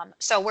 Yeah.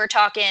 So we're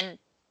talking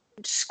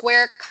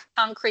square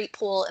concrete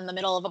pool in the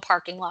middle of a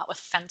parking lot with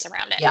a fence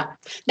around it. Yeah.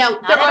 Now,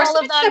 not all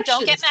of them.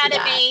 Don't get mad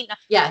at me.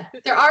 Yeah,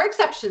 there are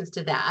exceptions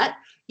to that.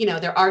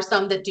 There are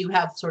some that do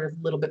have sort of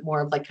a little bit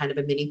more of like kind of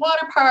a mini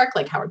water park,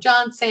 like Howard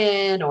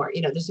Johnson, or,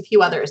 there's a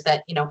few others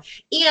that,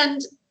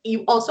 and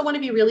you also want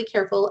to be really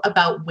careful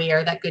about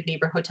where that Good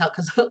Neighbor hotel,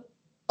 because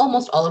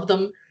almost all of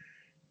them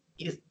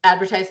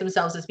advertise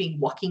themselves as being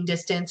walking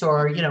distance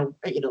or,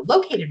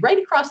 located right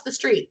across the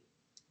street.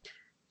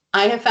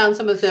 I have found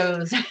some of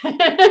those to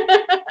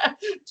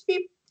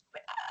be,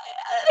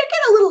 they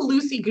get a little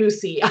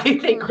loosey-goosey, I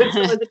think, with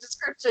some of the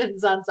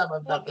descriptions on some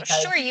of them. Well,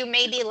 sure, you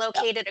may be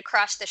located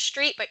across the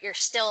street, but you're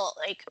still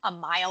like a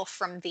mile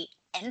from the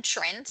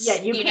entrance.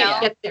 Yeah, you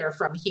can't get there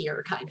from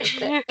here, kind of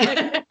thing.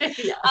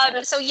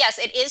 So yes,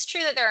 it is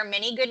true that there are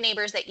many good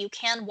neighbors that you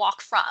can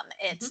walk from.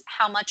 It's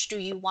how much do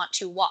you want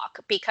to walk?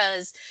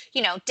 Because,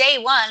 day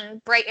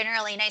one, bright and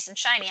early, nice and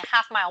shiny, a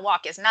half-mile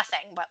walk is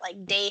nothing. But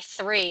like day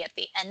 3, at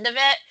the end of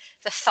it,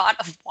 the thought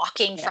of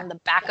walking from the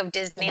back of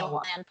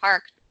Disneyland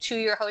Park to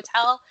your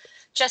hotel,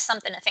 just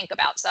something to think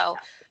about. So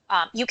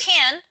you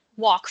can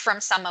walk from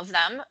some of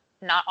them,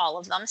 not all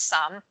of them,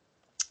 some.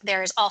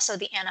 There's also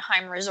the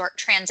Anaheim Resort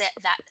Transit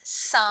that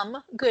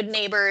some good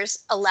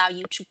neighbors allow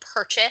you to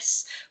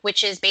purchase,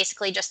 which is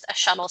basically just a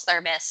shuttle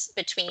service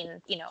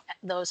between,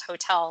 those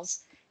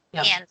hotels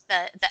and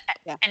the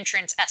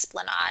entrance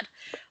esplanade.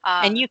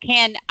 And you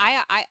can,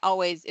 I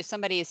always, if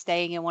somebody is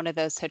staying in one of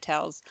those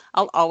hotels,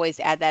 I'll always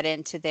add that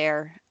into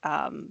their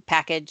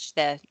package,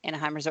 the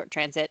Anaheim Resort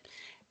Transit,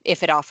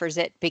 if it offers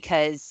it,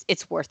 because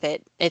it's worth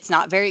it. It's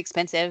not very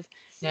expensive.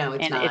 No,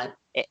 it's not.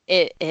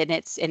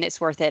 It's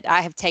worth it.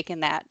 I have taken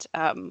that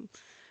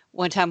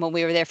one time when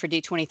we were there for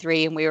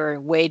D23 and we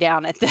were way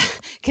down at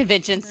the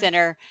convention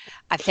center.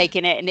 I've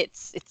taken it, and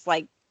it's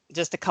like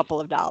just a couple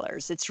of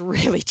dollars. It's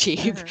really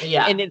cheap.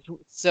 Yeah. And it's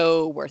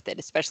so worth it,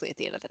 especially at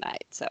the end of the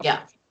night. So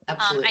Yeah,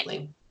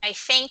 absolutely. I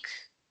think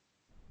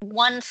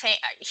one thing,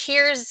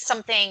 here's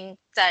something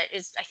that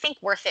is, I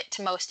think, worth it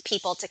to most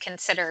people to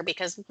consider,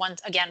 because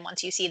once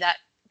you see that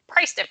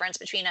price difference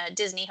between a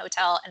Disney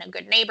hotel and a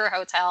Good Neighbor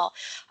hotel,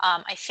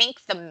 I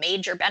think the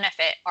major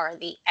benefit are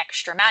the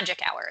extra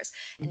magic hours.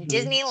 And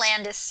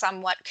Disneyland is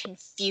somewhat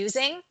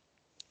confusing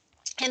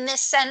in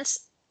this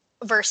sense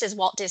versus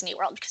Walt Disney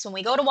World, because when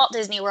we go to Walt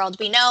Disney World,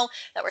 we know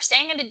that we're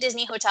staying at a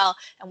Disney hotel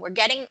and we're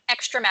getting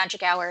extra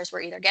magic hours.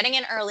 We're either getting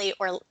in early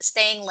or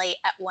staying late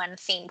at one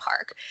theme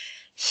park.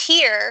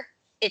 Here,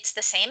 it's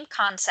the same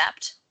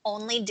concept,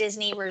 only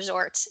Disney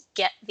resorts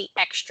get the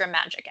extra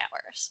magic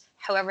hours.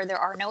 However, there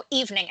are no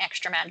evening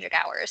extra magic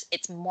hours.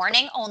 It's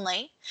morning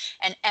only,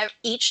 and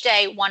each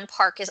day one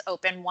park is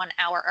open 1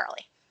 hour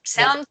early.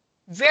 Sounds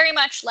very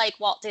much like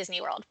Walt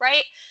Disney World,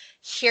 right?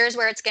 Here's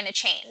where it's going to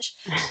change.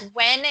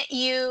 When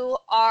you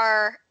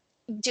are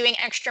doing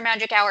extra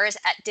magic hours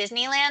at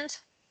Disneyland,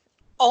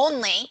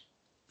 only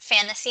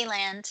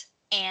Fantasyland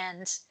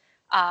and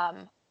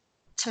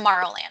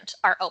Tomorrowland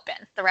are open.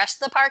 The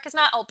rest of the park is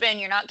not open.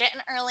 You're not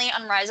getting early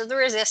on Rise of the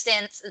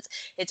Resistance.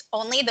 It's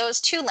only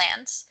those two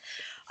lands.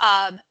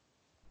 And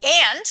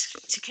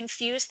to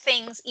confuse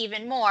things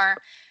even more,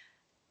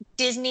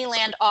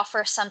 Disneyland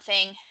offers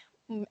something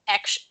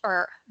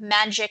or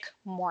magic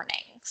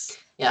mornings.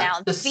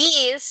 Now,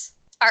 these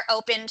are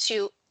open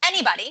to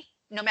anybody,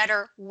 no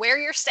matter where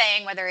you're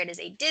staying, whether it is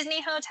a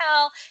Disney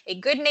hotel, a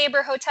Good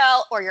Neighbor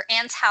hotel, or your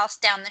aunt's house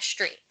down the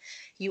street.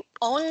 You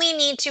only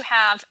need to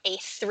have a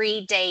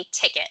 3-day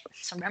ticket.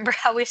 So remember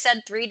how we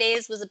said 3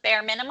 days was a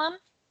bare minimum?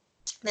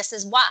 This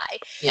is why.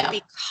 Yeah.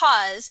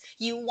 Because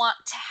you want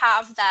to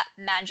have that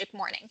magic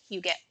morning.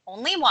 You get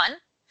only one.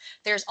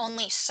 There's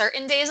only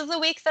certain days of the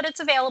week that it's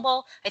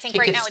available. I think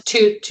right now it's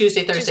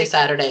Tuesday, Thursday,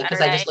 Saturday,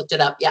 because I just looked it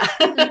up. Yeah.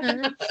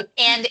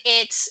 And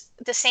it's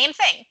the same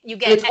thing. You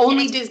get it's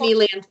only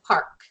Disneyland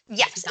Park.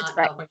 Yes, it's not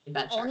right. California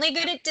Adventure. Only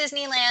good at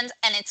Disneyland,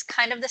 and it's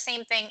kind of the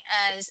same thing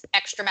as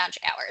extra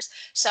magic hours.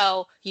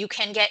 So you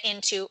can get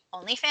into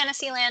only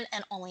Fantasyland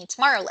and only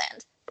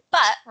Tomorrowland.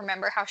 But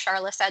remember how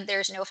Charla said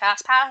there's no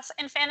fast pass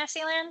in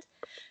Fantasyland?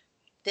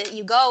 That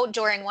you go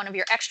during one of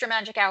your extra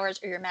magic hours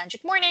or your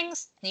magic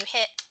mornings, and you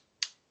hit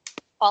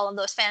all of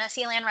those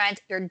Fantasyland rides,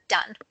 you're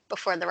done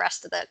before the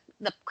rest of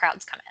the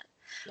crowds come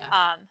in.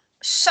 Yeah.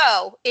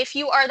 So if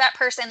you are that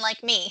person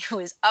like me who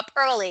is up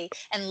early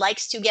and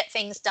likes to get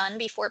things done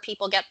before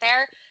people get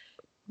there,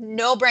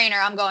 no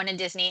brainer, I'm going to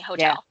Disney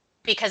Hotel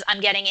because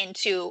I'm getting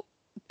into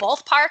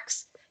both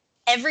parks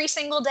every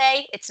single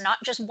day. It's not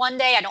just one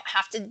day. I don't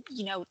have to,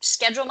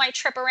 schedule my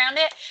trip around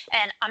it.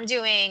 And I'm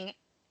doing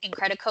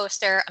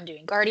Incredicoaster. I'm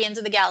doing Guardians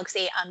of the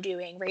Galaxy. I'm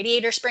doing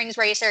Radiator Springs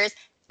Racers.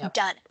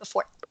 Done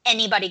before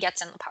anybody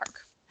gets in the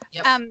park.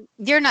 Yep.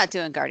 You're not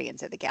doing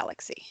Guardians of the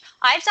Galaxy.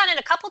 I've done it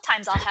a couple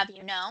times, I'll have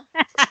you know.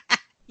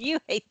 You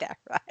hate that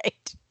ride.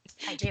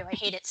 I do. I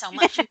hate it so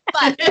much. But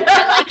I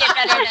like it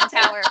better than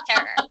Tower of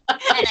Terror. And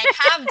I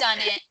have done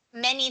it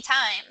many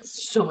times.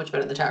 So much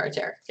better than Tower of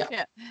Terror.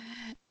 Yeah.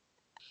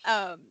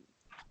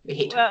 We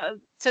hate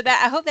so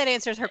that I hope that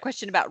answers her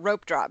question about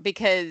rope drop,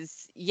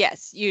 because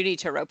yes, you need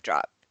to rope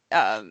drop.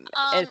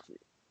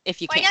 If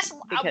you can. I guess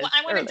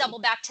I want to double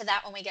back to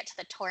that when we get to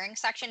the touring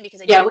section, because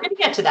we're going to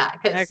get to that.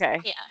 Okay.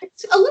 Yeah.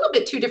 It's a little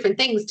bit two different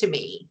things to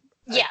me.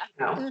 Yeah.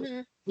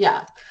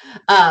 Yeah.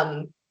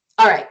 All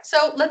right.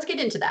 So let's get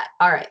into that.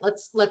 All right.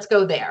 Let's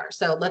go there.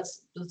 So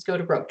let's go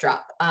to rope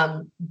drop.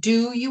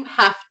 Do you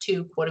have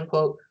to, quote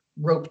unquote,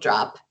 rope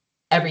drop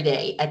every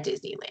day at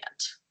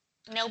Disneyland?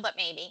 No, but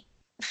maybe.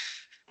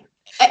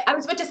 I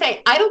was about to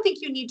say, I don't think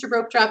you need to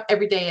rope drop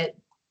every day at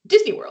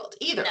Disney World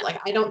either. No. Like,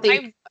 I don't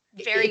think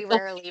very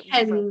rarely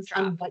depends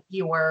on what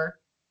your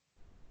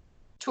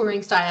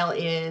touring style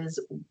is,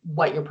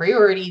 what your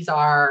priorities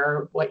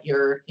are, what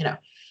your,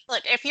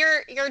 Look, if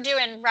you're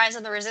doing Rise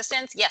of the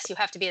Resistance, yes, you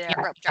have to be there at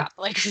rope drop,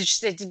 like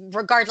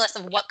regardless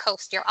of what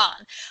coast you're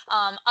on.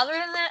 Other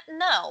than that,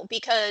 no,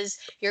 because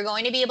you're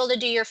going to be able to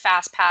do your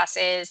fast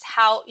passes.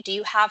 How do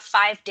you have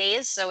 5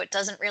 days? So it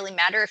doesn't really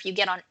matter if you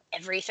get on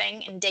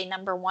everything in day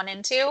number 1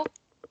 and 2.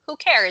 Who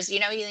cares? You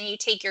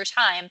take your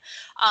time.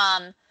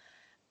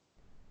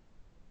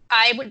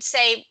 I would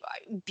say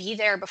be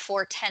there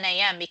before 10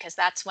 a.m. because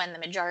that's when the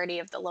majority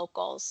of the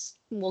locals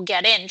will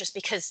get in, just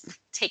because it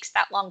takes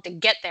that long to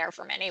get there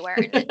from anywhere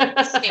in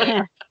the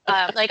state.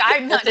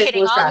 I'm not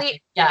kidding.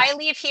 I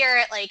leave here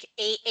at like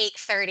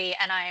 8:30,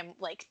 and I'm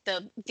like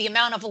the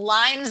amount of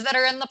lines that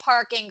are in the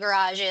parking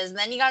garages. And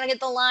then you got to get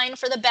the line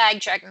for the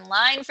bag check and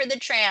line for the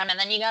tram, and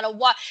then you got to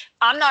walk.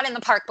 I'm not in the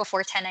park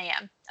before 10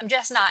 a.m. I'm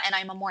just not, and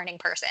I'm a morning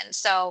person.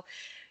 So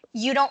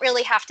you don't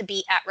really have to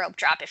be at rope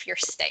drop if you're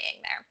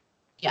staying there.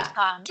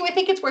 Yeah. Do I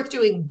think it's worth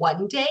doing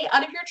 1 day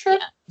out of your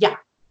trip? Yeah.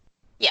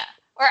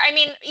 Or, I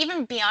mean,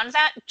 even beyond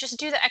that, just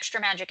do the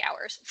extra magic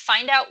hours.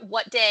 Find out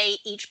what day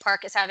each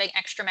park is having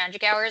extra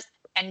magic hours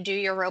and do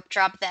your rope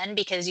drop then,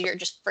 because you're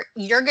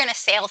going to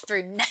sail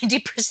through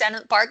 90%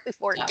 of the park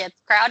before it gets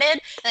crowded.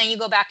 And then you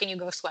go back and you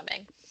go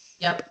swimming.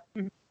 Yep.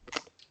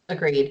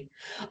 Agreed.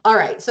 All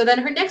right. So then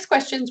her next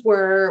questions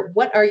were,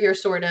 what are your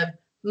sort of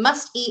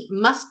must eat,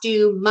 must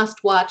do,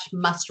 must watch,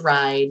 must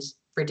ride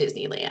for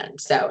Disneyland?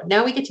 So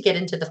now we get to get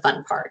into the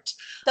fun part.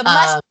 The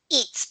must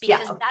eats, Yeah,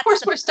 because of that's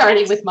course the we're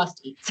starting best. with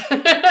must eats.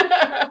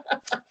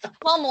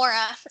 Well,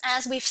 Maura,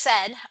 as we've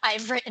said,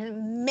 I've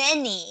written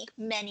many,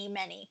 many,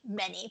 many,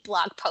 many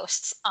blog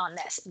posts on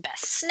this. The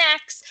best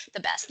snacks,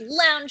 the best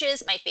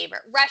lounges, my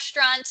favorite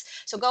restaurants.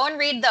 So go and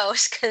read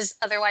those, because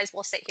otherwise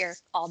we'll sit here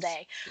all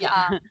day.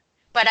 Yeah.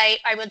 But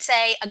I would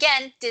say,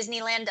 again,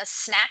 Disneyland does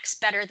snacks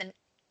better than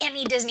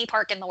any Disney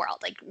park in the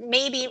world. Like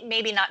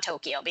maybe not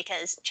Tokyo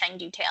because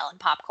Chengdu tail and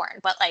popcorn,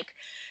 but like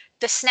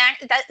the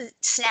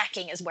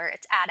snacking is where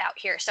it's at out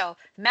here. So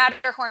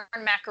Matterhorn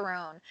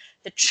macaroon,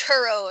 the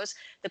churros,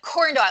 the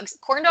corn dogs.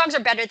 Corn dogs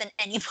are better than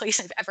any place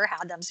I've ever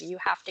had them, so you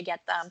have to get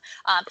them.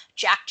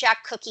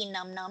 Jack cookie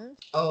num num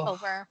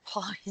over.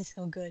 Oh, it's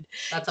so good.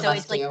 That's a So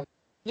must it's like do.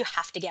 you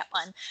have to get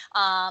one.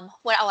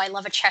 I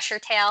love a Cheshire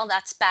tail.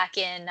 That's back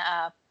in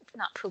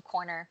not Pooh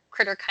Corner,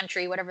 Critter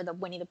Country, whatever the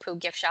Winnie the Pooh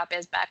gift shop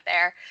is back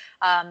there.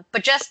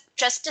 But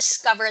just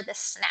discover the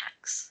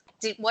snacks.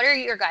 What are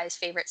your guys'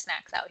 favorite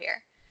snacks out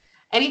here?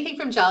 Anything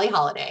from Jolly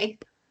Holiday.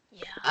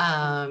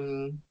 Yeah.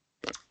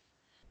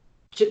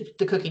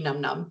 The cookie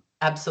num num.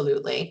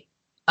 Absolutely.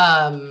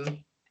 Trying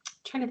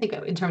to think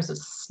of in terms of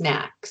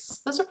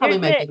snacks. Those are probably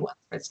my big ones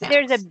for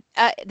snacks.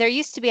 There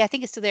used to be, I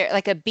think it's still there,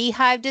 like a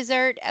beehive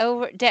dessert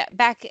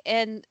back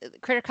in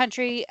Critter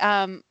Country.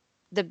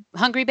 The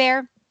Hungry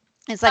Bear.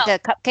 It's like a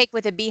cupcake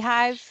with a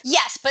beehive.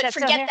 Yes, but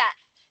forget that.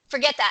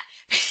 Forget that.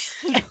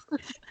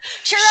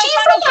 She's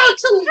allowed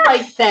to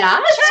like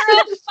that.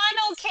 Churro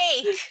funnel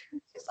cake.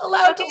 She's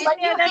allowed to like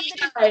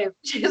beehive.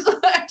 She's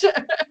allowed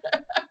to.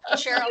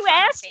 You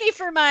asked me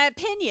for my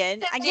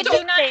opinion. Did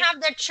you not have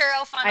the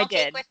churro funnel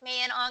cake with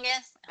me in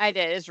August? I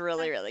did. It's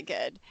really, really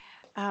good.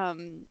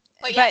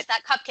 But yes,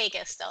 that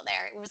cupcake is still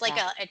there. It was like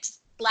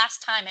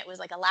last time it was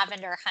like a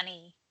lavender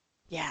honey.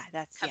 Yeah,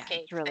 that's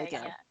cupcake. It's really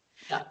good.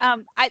 Yeah.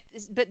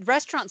 But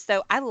restaurants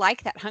though, I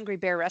like that Hungry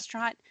Bear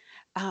restaurant.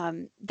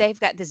 They've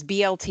got this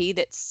BLT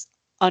that's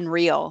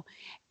unreal.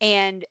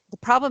 And the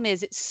problem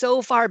is it's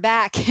so far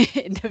back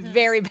in the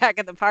very back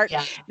of the park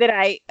that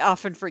I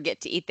often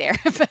forget to eat there,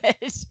 but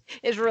it's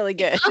really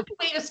good. It's on the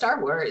way to Star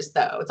Wars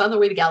though. It's on the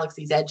way to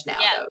Galaxy's Edge now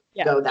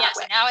though. Go that way.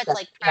 So now it's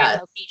like prime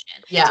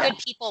location. Yeah. It's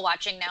good people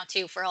watching now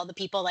too for all the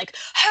people like,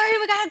 hurry,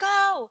 we gotta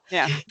go.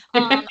 Yeah.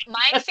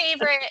 My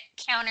favorite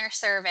counter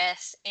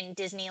service in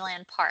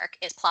Disneyland Park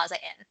is Plaza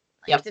Inn.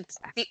 It's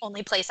the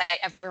only place I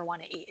ever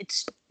want to eat.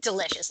 It's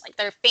delicious. Like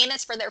they're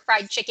famous for their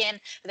fried chicken,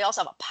 but they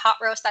also have a pot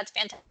roast that's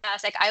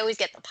fantastic. I always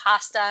get the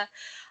pasta.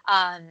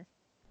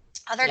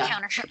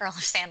 Counter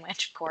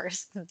sandwich, of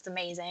course. It's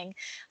amazing.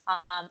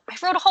 I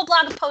wrote a whole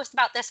blog post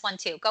about this one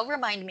too. Go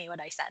remind me what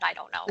I said. I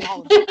don't know.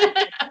 All of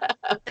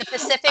the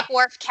Pacific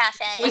Wharf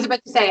Cafe. I was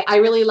about to say I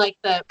really like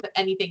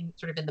anything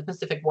sort of in the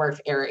Pacific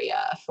Wharf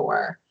area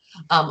for.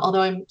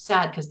 Although I'm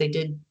sad because they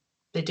did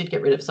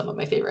get rid of some of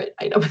my favorite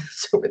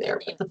items over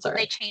there, but that's all right.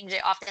 They change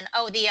it often.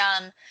 Oh, the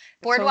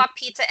Boardwalk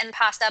Pizza and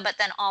Pasta, but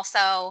then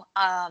also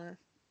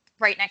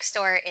right next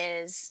door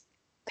is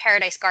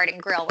Paradise Garden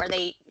Grill, where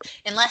they,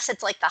 unless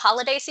it's like the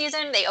holiday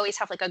season, they always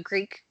have like a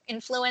Greek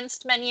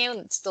influenced menu.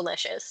 It's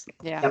delicious.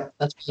 Yeah. Yep,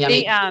 that's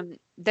yummy.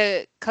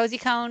 The Cozy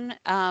Cone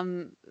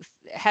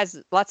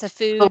has lots of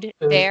food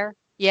there.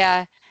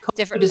 Yeah.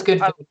 Different. Food is good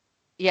food.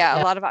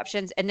 Yeah, a lot of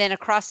options. And then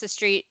across the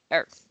street,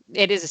 or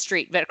it is a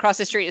street, but across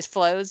the street is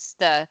Flo's,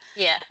 the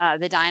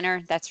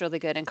diner. That's really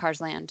good in Cars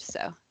Land.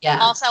 So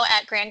also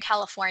at Grand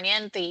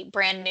Californian, the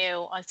brand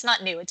new, it's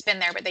not new, it's been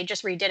there, but they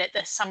just redid it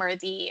this summer,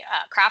 the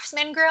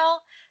Craftsman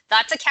Grill.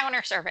 That's a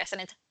counter service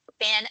and it's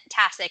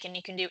fantastic. And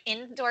you can do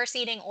indoor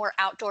seating or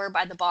outdoor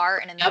by the bar.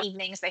 And in the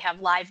evenings they have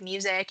live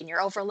music and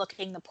you're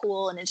overlooking the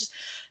pool, and it's just,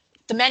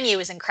 the menu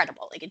is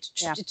incredible. Like it's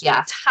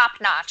top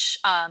notch.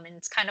 And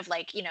it's kind of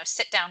like,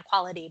 sit down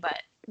quality, but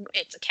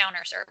it's a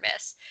counter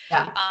service.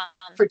 Yeah.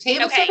 For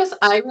table service,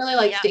 I really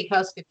like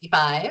Steakhouse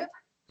 55.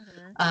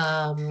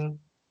 Mm-hmm.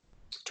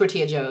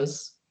 Tortilla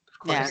Joe's, of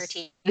course.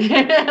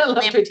 I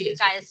love tortillas.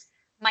 Guys,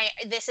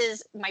 this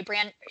is my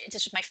brand. It's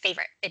just my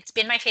favorite. It's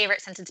been my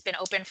favorite since it's been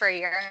open for a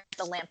year.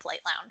 The Lamplight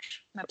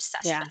Lounge. I'm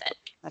obsessed with it.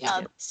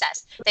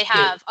 Obsessed. They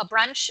have a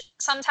brunch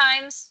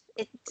sometimes.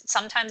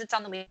 Sometimes it's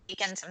on the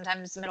weekend.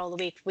 Sometimes it's the middle of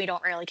the week. We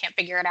can't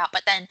figure it out.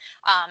 But then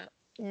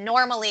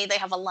normally they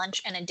have a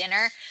lunch and a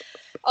dinner.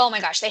 Oh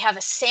my gosh, they have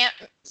a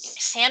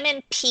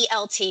salmon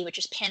PLT, which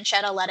is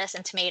pancetta, lettuce,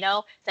 and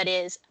tomato. That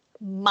is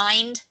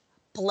mind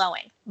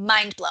blowing.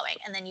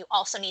 And then you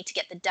also need to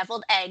get the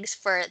deviled eggs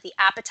for the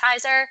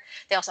appetizer.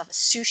 They also have a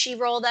sushi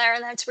roll there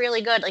that's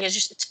really good. Like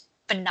it's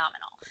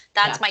phenomenal.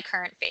 That's my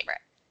current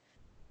favorite.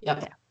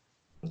 Yep.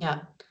 Yeah.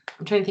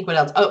 I'm trying to think what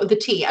else. Oh, the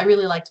tea. I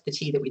really liked the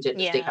tea that we did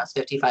at Steakhouse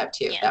 55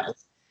 too. Yeah.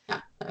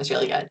 That was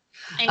really good.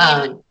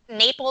 I mean,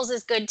 Naples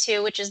is good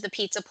too, which is the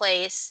pizza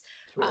place.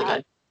 It's really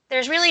good.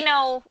 There's really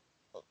no.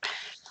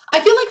 I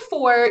feel like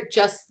for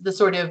just the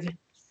sort of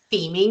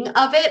theming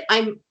of it,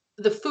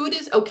 the food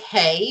is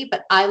okay,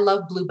 but I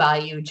love Blue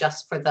Bayou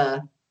just for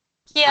the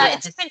Yeah, the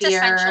it's atmosphere.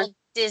 quintessential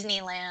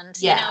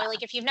Disneyland. Yeah. You know,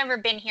 like if you've never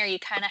been here, you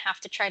kind of have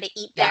to try to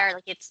eat Yeah. there.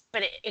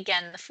 Like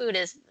again, the food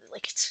is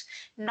like it's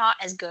not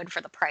as good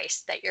for the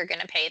price that you're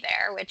going to pay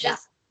there, which Yeah.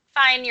 is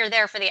fine. You're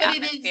there for the But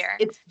atmosphere.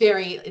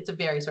 it's a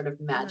very sort of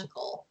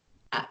magical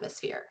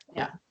atmosphere.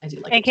 Yeah, I do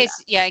like In it for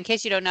case, in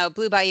case you don't know,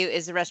 Blue Bayou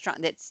is a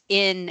restaurant that's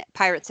in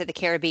Pirates of the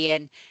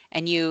Caribbean,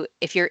 and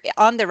if you're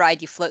on the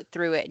ride, you float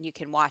through it and you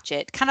can watch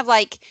it. Kind of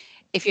like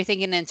if you're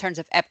thinking in terms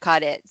of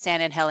Epcot at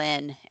San and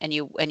Helen, and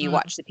you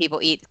watch the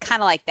people eat,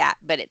 kind of like that,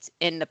 but it's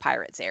in the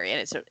Pirates area,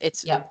 and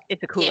it's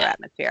a cooler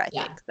atmosphere, I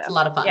think. So it's a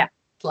lot of fun. Yeah,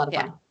 it's a lot of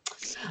fun.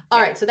 All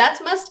right, so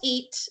that's must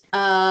eat.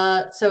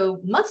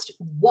 So must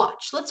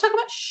watch. Let's talk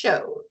about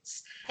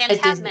shows at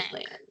Fantasmic.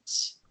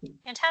 Disneyland.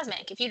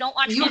 Fantasmic. If you don't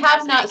watch You Fantasmic,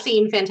 have not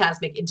seen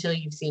Fantasmic until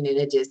you've seen it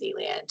at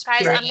Disneyland.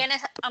 guys, period.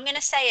 I'm gonna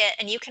say it,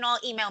 and you can all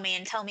email me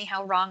and tell me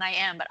how wrong I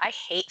am. But I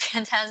hate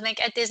Fantasmic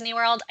at Disney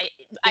World.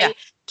 I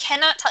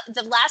cannot.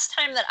 The last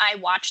time that I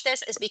watched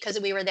this is because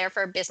we were there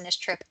for a business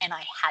trip, and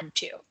I had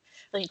to.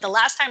 Like the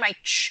last time I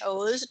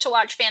chose to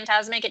watch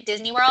Fantasmic at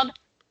Disney World,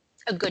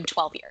 a good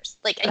 12 years.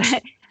 Like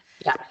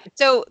Yeah.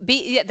 So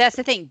that's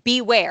the thing.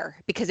 Beware,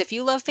 because if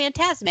you love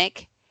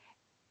Fantasmic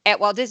at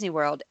Walt Disney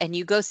World and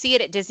you go see it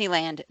at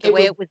Disneyland the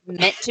way it was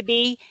meant to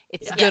be,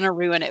 it's gonna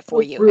ruin it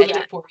for you. Ruin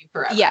it for you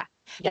forever. Yeah.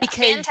 Because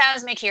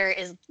Fantasmic here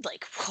is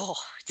like,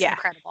 it's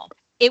incredible.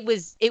 It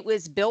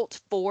was built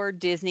for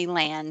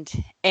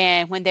Disneyland,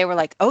 and when they were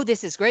like, "Oh,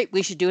 this is great,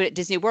 we should do it at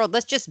Disney World.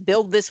 Let's just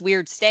build this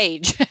weird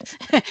stage,"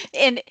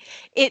 and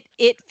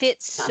it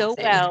fits so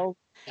well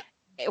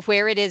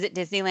where it is at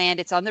Disneyland.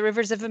 It's on the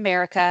Rivers of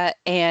America,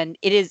 and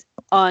it is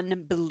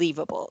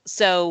unbelievable.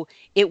 So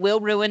it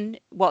will ruin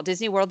Walt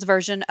Disney World's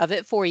version of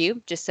it for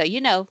you, just so you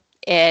know.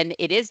 And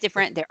it is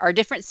different. There are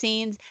different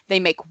scenes.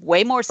 They make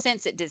way more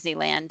sense at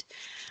Disneyland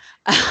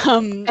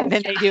than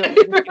they do at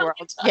Disney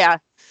World. Yeah.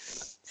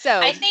 So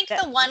I think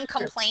the one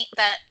complaint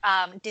that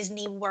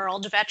Disney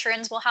World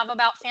veterans will have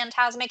about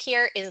Fantasmic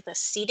here is the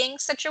seating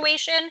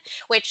situation,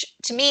 which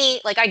to me,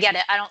 like, I get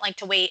it. I don't like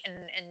to wait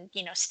and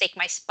stake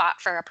my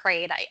spot for a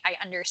parade. I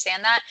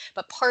understand that,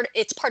 but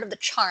it's part of the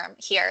charm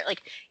here.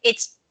 Like,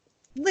 it's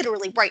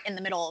literally right in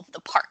the middle of the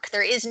park.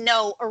 There is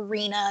no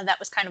arena that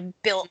was kind of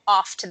built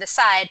off to the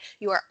side.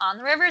 You are on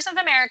the Rivers of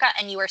America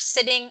and you are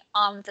sitting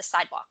on the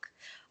sidewalk.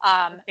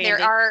 There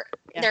are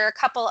a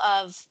couple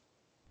of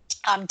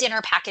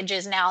dinner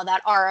packages now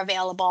that are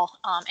available,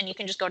 and you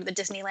can just go to the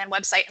Disneyland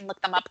website and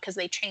look them up because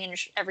they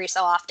change every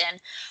so often.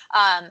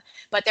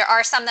 But there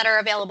are some that are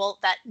available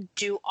that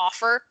do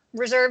offer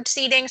reserved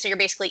seating, so you're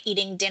basically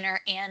eating dinner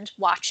and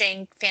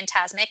watching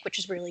Fantasmic, which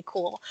is really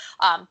cool.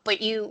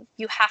 But you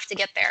have to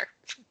get there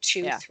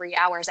 2-3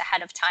 hours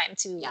ahead of time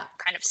to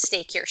kind of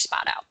stake your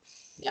spot out.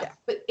 Yeah,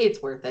 but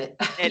it's worth it.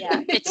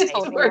 It's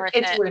totally worth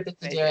it. It's worth it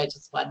to do it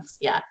just once.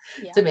 Yeah,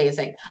 it's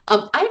amazing.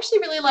 I actually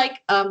really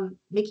like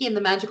Mickey and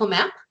the Magical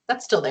Map.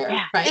 That's still there,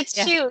 right? It's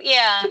cute.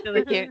 Yeah,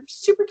 really cute.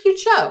 Super cute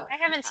show. I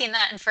haven't seen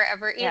that in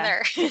forever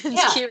either.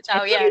 It's cute.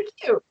 Oh yeah,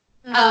 cute.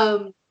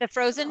 The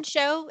Frozen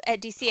show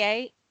at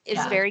DCA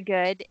is very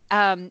good.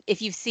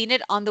 If you've seen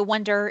it on the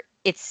Wonder,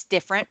 it's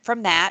different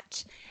from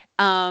that.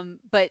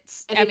 But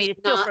it's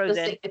still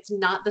Frozen. It's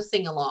not the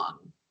sing along.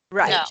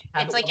 Right. No,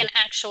 it's like an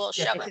actual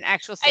show. It's an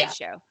actual stage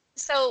show.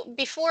 So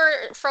before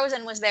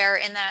Frozen was there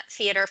in that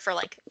theater for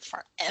like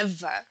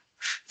forever,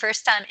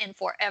 first time in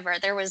forever,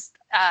 there was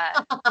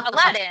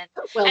Aladdin.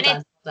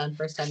 Well done.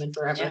 First time in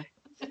forever.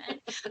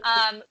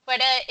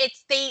 But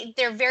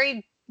they're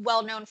very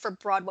well known for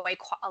Broadway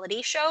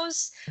quality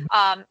shows.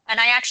 And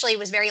I actually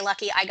was very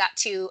lucky. I got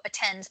to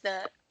attend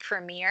the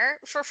premiere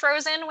for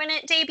Frozen when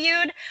it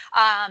debuted.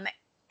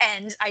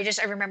 And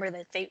I remember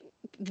that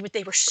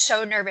they were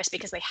so nervous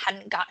because they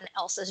hadn't gotten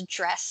Elsa's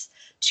dress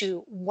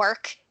to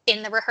work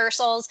in the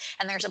rehearsals.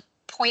 And there's a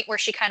point where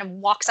she kind of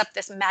walks up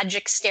this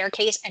magic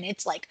staircase and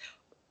it's like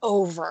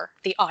over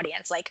the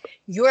audience. Like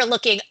you're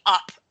looking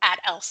up at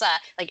Elsa,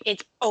 like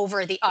it's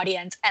over the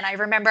audience. And I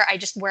remember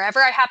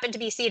wherever I happened to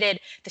be seated,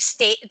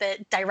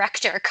 the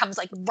director comes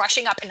like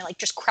rushing up and like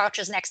just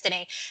crouches next to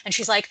me. And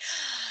she's like,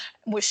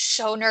 was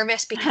so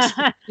nervous because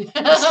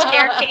the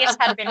staircase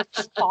had been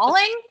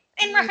falling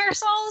in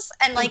rehearsals,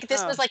 and like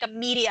this was like a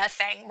media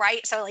thing,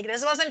 right? So like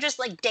this wasn't just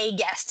like day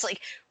guests,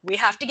 like we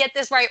have to get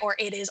this right or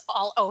it is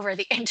all over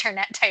the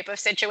internet type of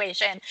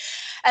situation.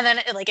 And then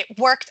it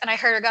worked, and I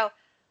heard her go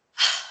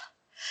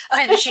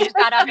and she just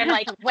got up and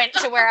like went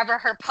to wherever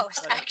her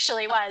post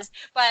actually was.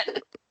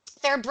 But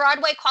they're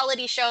Broadway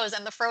quality shows,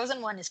 and the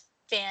Frozen one is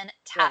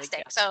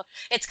fantastic. So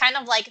it's kind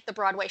of like the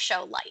Broadway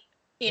show light.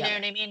 You know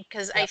what I mean?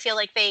 Because I feel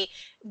like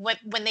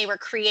when they were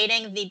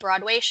creating the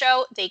Broadway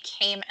show, they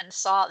came and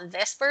saw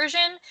this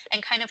version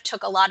and kind of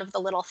took a lot of the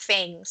little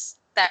things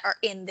that are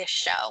in this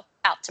show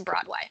out to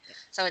Broadway.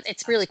 So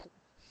it's really cool.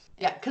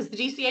 Yeah, because the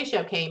DCA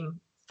show came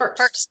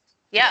first.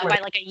 By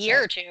like a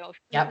year or two.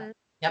 Yep.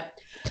 Yep.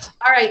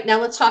 All right, now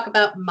let's talk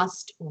about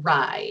must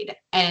ride.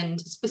 And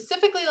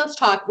specifically,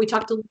 we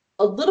talked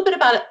a little bit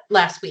about it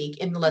last week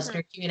in the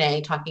listener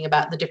Q&A, talking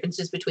about the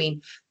differences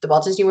between the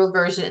Walt Disney World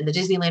version and the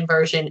Disneyland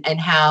version,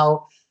 and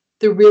how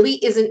there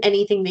really isn't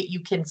anything that you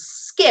can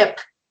skip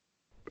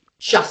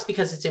just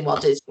because it's in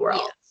Walt Disney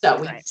World. Yeah.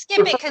 So we skip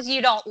it because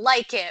you don't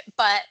like it,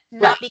 but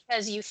not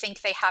because you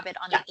think they have it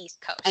on the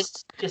East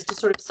Coast. And just to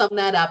sort of sum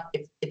that up,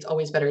 it's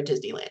always better at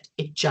Disneyland.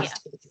 It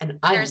just is. And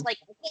there's like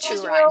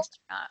 2 rides.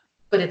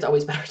 But it's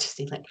always better at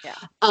Disneyland. Yeah.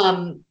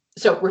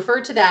 So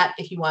refer to that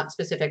if you want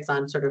specifics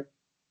on sort of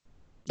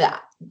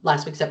that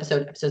last week's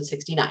episode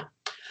 69.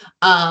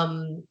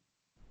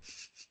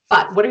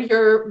 But what are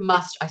your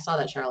I saw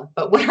that, Charlotte,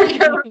 but what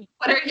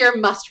are your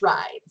must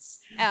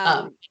rides in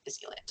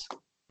Disneyland?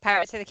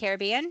 Pirates of the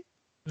Caribbean,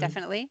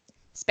 definitely.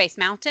 Space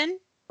Mountain,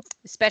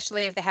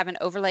 especially if they have an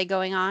overlay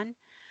going on.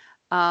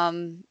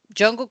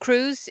 Jungle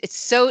Cruise,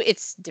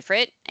 it's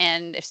different,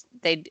 and if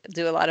they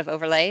do a lot of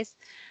overlays.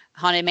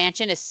 Haunted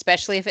Mansion,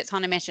 especially if it's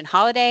Haunted Mansion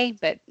Holiday,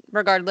 but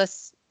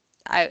regardless,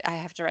 I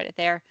have to write it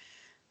there.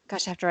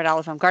 Gosh, I have to write all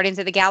of them. Guardians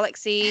of the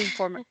Galaxy,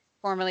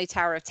 formerly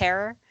Tower of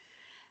Terror.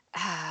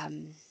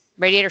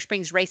 Radiator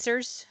Springs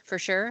Racers, for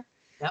sure.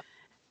 Yep.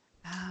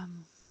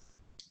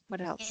 What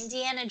else?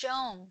 Indiana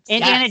Jones.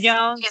 Indiana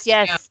Jones,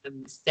 yes.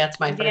 That's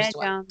my Indiana first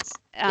one.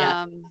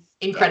 Jones.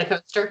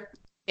 Incredicoaster.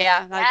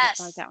 Yeah, I Yes.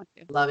 like that one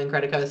too. Love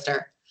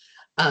Incredicoaster.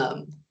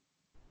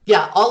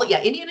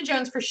 Indiana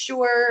Jones for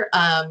sure.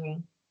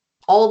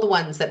 All the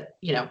ones that,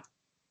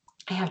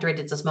 I have to write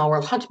It's a Small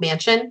World. Haunted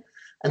Mansion.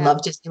 I love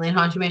Disneyland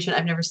Haunted Mansion.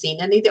 I've never seen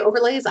any of the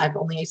overlays. I've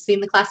only seen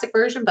the classic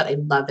version, but I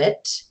love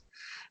it.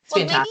 It's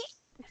fantastic.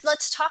 Maybe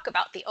let's talk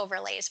about the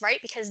overlays,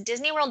 right? Because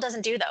Disney World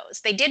doesn't do those.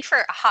 They did for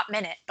a hot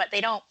minute, but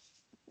they don't.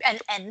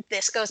 And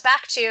this goes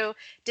back to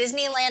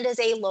Disneyland is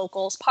a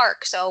locals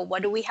park. So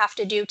what do we have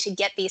to do to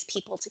get these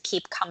people to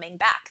keep coming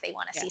back? They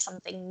want to see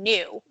something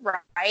new,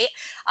 right?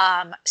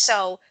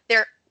 So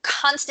they're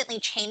constantly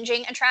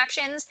changing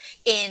attractions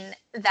in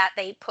that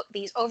they put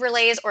these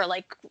overlays, or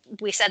like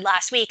we said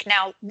last week,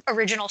 now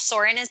original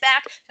Soarin' is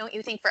back. Don't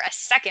you think for a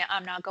second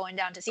I'm not going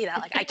down to see that?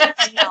 Like, I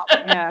cannot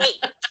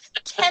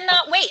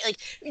wait. Like,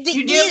 the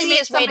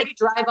easiest way to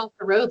drive off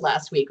the road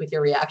last week with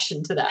your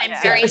reaction to that.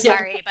 I'm very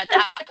sorry, but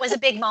that was a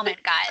big moment,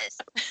 guys.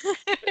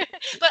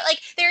 But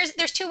like, there's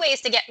 2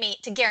 ways to get me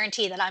to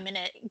guarantee that I'm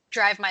gonna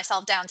drive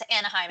myself down to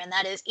Anaheim, and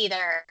that is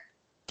either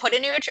put a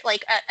new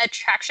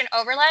attraction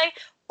overlay,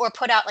 or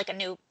put out like a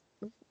new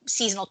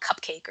seasonal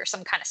cupcake or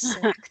some kind of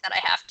snack that I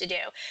have to do.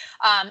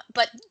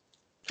 But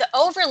the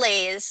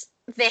overlays,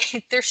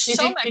 there's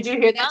so much. Did you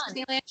hear that,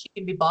 Disneyland? She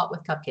can be bought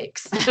with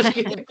cupcakes.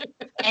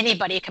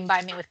 Anybody can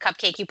buy me with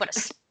cupcake. You put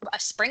a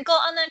sprinkle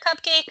on that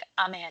cupcake,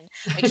 I'm in.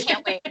 I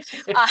can't wait.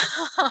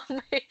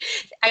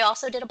 I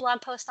also did a blog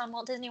post on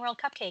Walt Disney World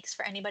cupcakes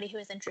for anybody who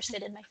is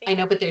interested in my favorite. I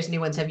know, but there's new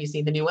ones. Have you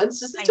seen the new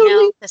ones? I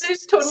know.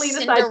 There's totally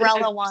the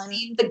Cinderella one.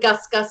 The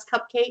Gus Gus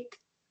cupcake.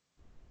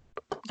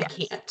 I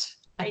can't.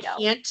 I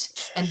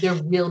can't. And there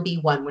will be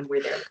one when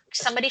we're there.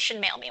 Somebody should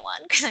mail me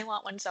one because I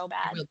want one so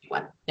bad. There will be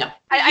one. No.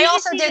 I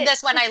also did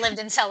this when I lived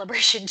in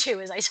Celebration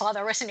too, as I saw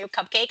there was a new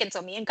cupcake, and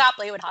so me and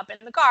Copley would hop in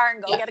the car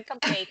and go get a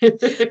cupcake.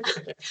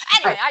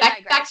 Anyway,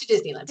 back to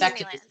Disneyland.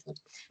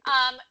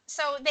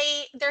 So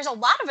there's a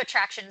lot of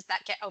attractions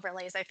that get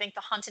overlays. I think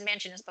the Haunted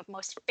Mansion is the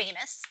most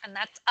famous, and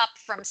that's up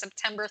from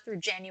September through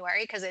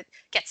January because it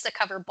gets to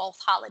cover both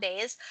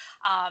holidays.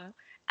 And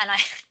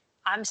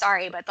I'm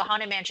sorry, but the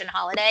Haunted Mansion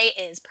Holiday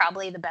is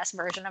probably the best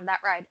version of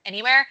that ride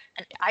anywhere,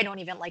 and I don't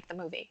even like the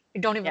movie. I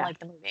don't even like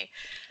the movie.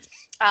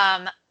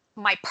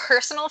 My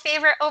personal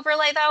favorite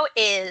overlay, though,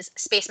 is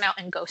Space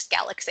Mountain Ghost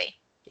Galaxy.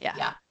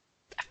 Yeah.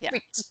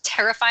 It's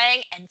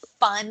terrifying and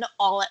fun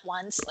all at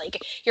once. Like,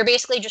 you're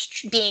basically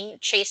just being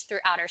chased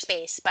through outer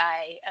space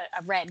by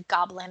a red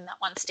goblin that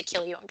wants to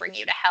kill you and bring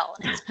you to hell,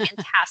 and it's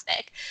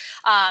fantastic.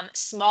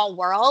 Small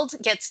World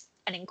gets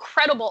an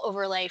incredible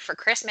overlay for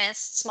Christmas.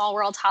 Small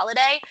World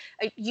Holiday.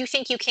 You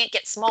think you can't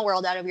get Small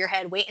World out of your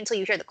head? Wait until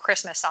you hear the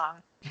Christmas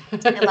song.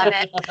 I love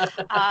it.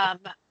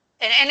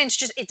 And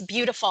it's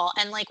beautiful.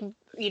 And like,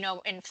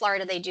 in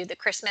Florida, they do the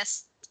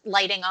Christmas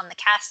lighting on the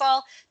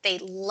castle. They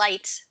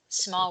light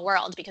Small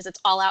World because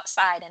it's all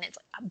outside and it's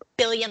like a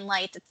billion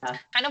lights. It's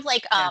kind of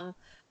like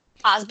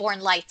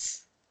Osborne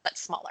lights, but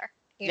smaller.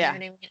 You know what I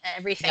mean?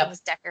 Everything's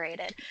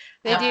decorated.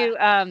 They do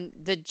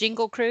the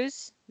Jingle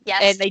Cruise.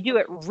 Yes. And they do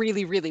it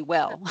really, really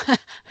well.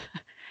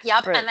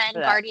 Yep. And then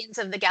Guardians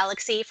of the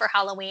Galaxy for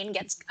Halloween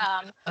gets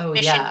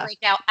Mission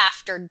Breakout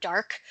After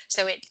Dark.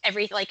 So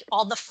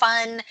all the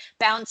fun,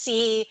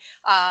 bouncy,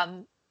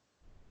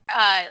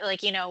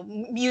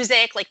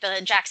 music, like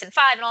the Jackson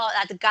 5 and all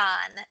that's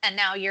gone. And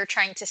now you're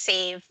trying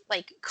to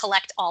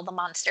collect all the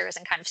monsters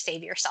and kind of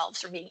save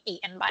yourselves from being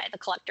eaten by the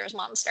collector's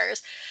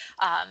monsters.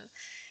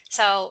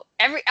 So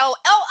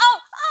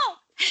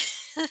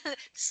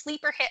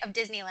sleeper hit of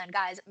Disneyland,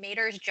 guys,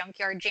 Mater's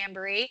Junkyard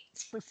Jamboree.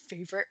 It's my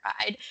favorite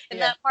ride in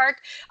that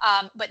park.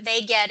 But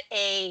they get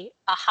a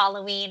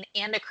Halloween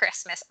and a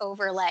Christmas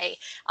overlay.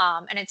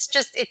 And it's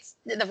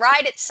the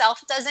ride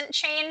itself doesn't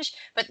change,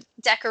 but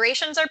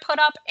decorations are put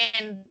up,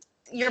 and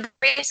you're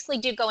basically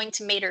going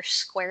to Mater's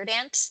square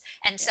dance.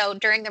 And so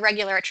during the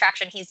regular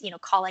attraction, he's,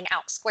 calling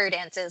out square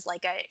dances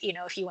like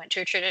if you went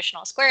to a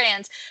traditional square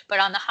dance, but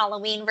on the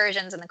Halloween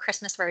versions and the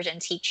Christmas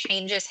versions, he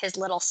changes his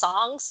little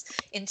songs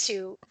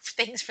into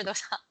things for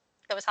those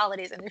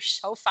holidays, and they're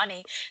so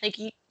funny. Like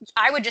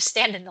I would just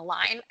stand in the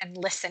line and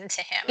listen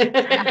to him.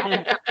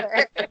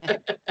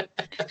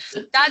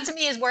 That to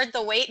me is worth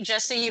the wait,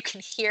 just so you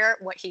can hear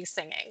what he's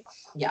singing.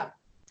 Yeah.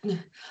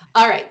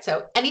 All right.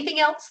 So anything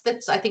else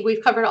I think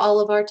we've covered all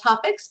of our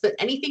topics, but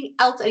anything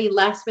else, any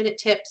last minute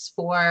tips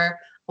for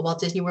a Walt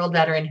Disney World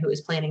veteran who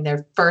is planning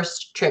their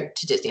first trip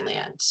to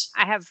Disneyland?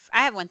 I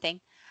have one thing.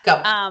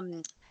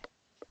 Go.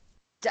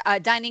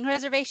 Dining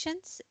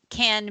reservations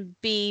can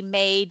be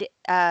made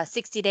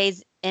 60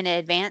 days in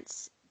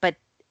advance, but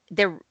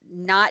they're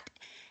not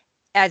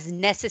as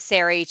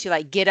necessary to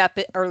like get up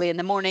early in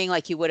the morning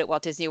like you would at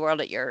Walt Disney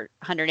World at your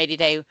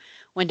 180-day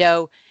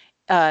window.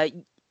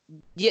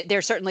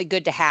 They're certainly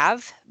good to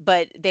have,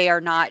 but they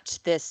are not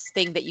this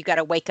thing that you got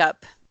to wake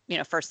up,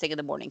 first thing in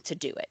the morning to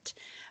do it.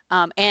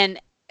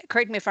 And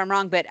correct me if I'm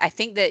wrong, but I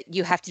think that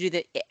you have to do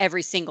that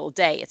every single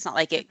day. It's not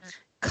like it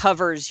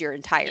covers your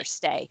entire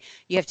stay.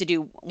 You have to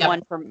do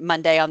one for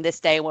Monday on this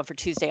day, one for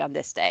Tuesday on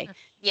this day.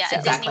 Yeah, So,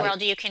 at Disney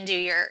World, you can do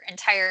your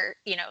entire,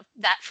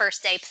 that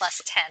first day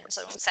plus 10.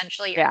 So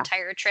essentially your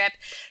entire trip.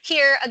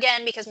 Here,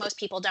 again, because most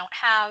people don't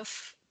have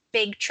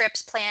big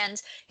trips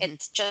planned,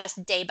 it's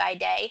just day by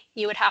day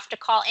you would have to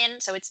call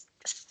in. So it's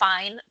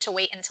fine to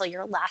wait until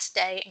your last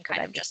day and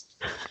kind of just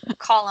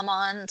call them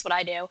on. That's what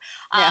I do.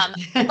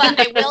 But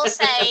I will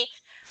say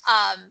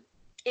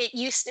it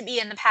used to be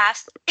in the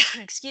past,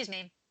 excuse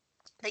me,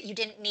 that you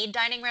didn't need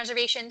dining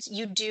reservations.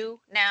 You do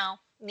now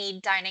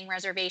need dining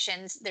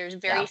reservations. There's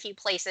very few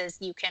places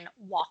you can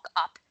walk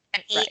up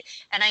and eat. Right.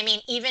 And I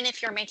mean, even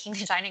if you're making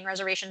the dining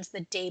reservations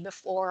the day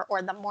before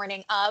or the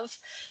morning of,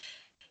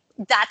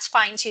 that's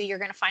fine too. You're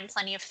going to find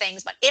plenty of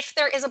things. But if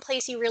there is a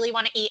place you really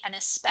want to eat, and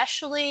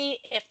especially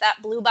if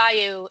that Blue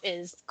Bayou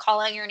is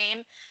calling your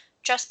name,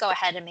 just go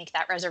ahead and make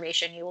that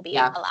reservation. You will be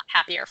a lot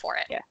happier for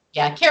it.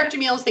 Yeah. Character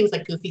meals, things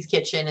like Goofy's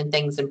Kitchen and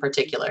things in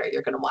particular,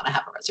 you're going to want to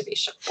have a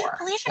reservation for.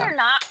 Believe it or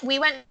not, we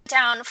went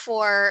down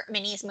for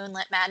Minnie's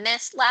Moonlit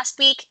Madness last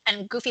week,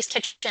 and Goofy's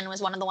Kitchen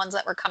was one of the ones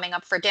that were coming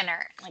up for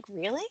dinner. I'm like,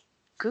 really?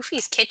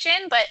 Goofy's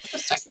Kitchen? But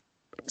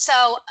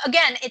so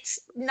again, it's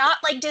not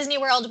like Disney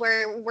World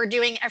where we're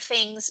doing our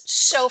things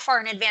so far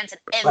in advance and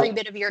every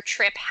bit of your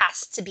trip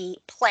has to be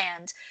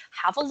planned.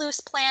 Have a loose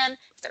plan.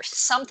 If there's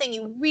something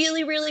you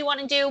really, really want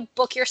to do,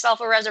 book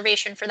yourself a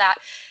reservation for that.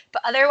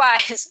 But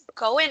otherwise,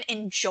 go and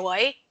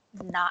enjoy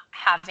not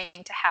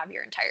having to have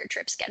your entire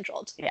trip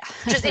scheduled.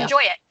 Just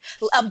enjoy it.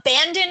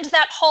 Abandon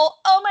that whole,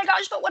 oh my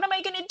gosh, but what am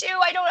I going to do?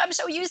 I'm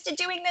so used to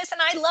doing this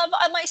and I love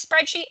on my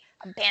spreadsheet.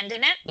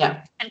 Abandon it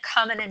and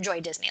come and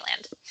enjoy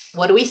Disneyland.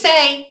 What do we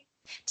say?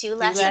 Do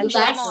less,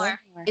 enjoy more.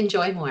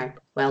 Enjoy more.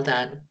 Well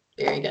done.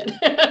 Very good.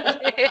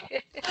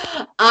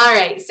 All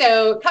right.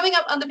 So coming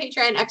up on the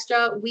Patreon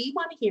Extra, we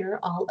want to hear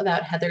all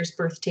about Heather's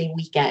birthday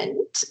weekend.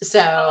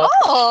 So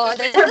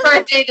it's her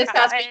birthday this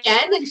past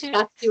weekend, and she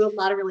got to do a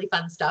lot of really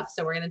fun stuff.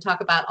 So we're going to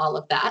talk about all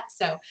of that.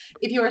 So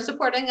if you are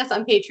supporting us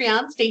on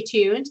Patreon, stay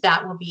tuned.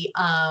 That will be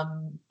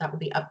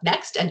up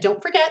next. And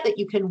don't forget that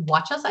you can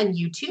watch us on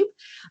YouTube.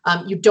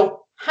 You don't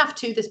have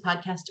to. This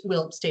podcast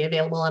will stay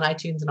available on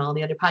iTunes and all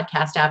the other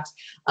podcast apps.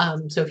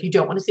 So if you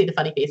don't want to see the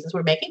funny faces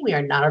we're making, we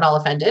are not at all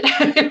offended.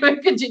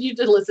 Continue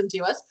to listen to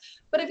us.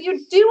 But if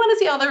you do want to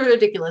see all the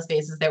ridiculous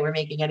faces that we're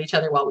making at each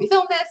other while we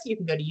film this, you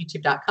can go to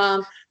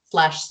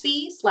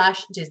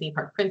youtube.com/C/Disney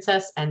Park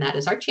Princess, and that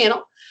is our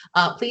channel.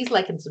 Please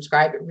like and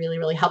subscribe. It really,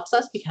 really helps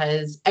us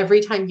because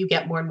every time you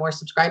get more and more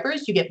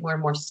subscribers, you get more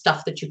and more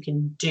stuff that you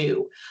can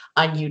do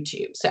on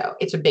YouTube. So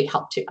it's a big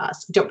help to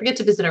us. Don't forget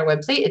to visit our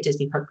website at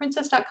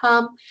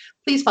DisneyParkPrincess.com.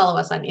 Please follow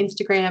us on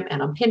Instagram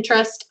and on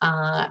Pinterest.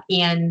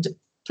 And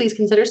please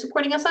consider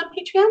supporting us on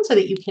Patreon so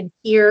that you can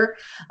hear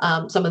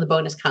some of the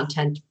bonus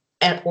content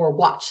or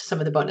watch some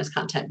of the bonus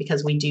content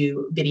because we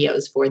do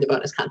videos for the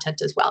bonus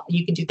content as well.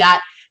 You can do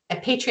that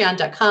at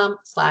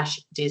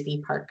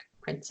patreon.com/Disney Park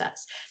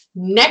Princess.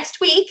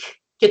 Next week,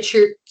 get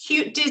your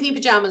cute Disney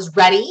pajamas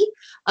ready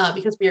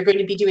because we are going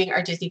to be doing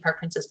our Disney Park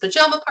Princess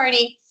pajama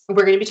party.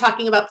 We're going to be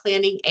talking about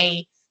planning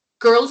a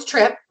girls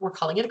trip. We're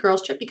calling it a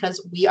girls trip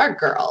because we are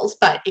girls,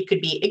 but it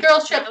could be a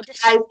girls trip, a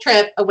guys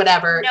trip, or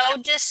whatever. No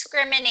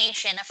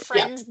discrimination. A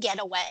friend's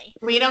getaway.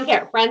 We don't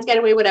care. Friends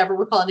getaway, whatever.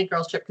 We're calling it a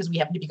girls trip because we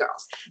happen to be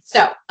girls.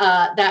 So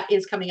that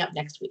is coming up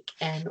next week.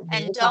 And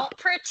don't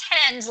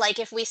pretend like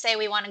if we say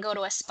we want to go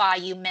to a spa,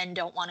 you men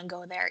don't want to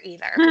go there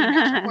either.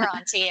 We're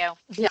on to you.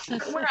 Yeah,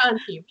 we're on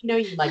to you. We know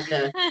you like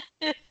to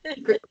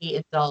secretly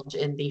indulge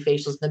in the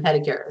facials and the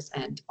pedicures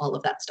and all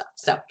of that stuff.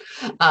 So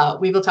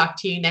we will talk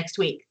to you next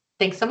week.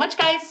 Thanks so much,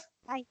 guys.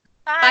 Bye.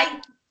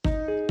 Bye.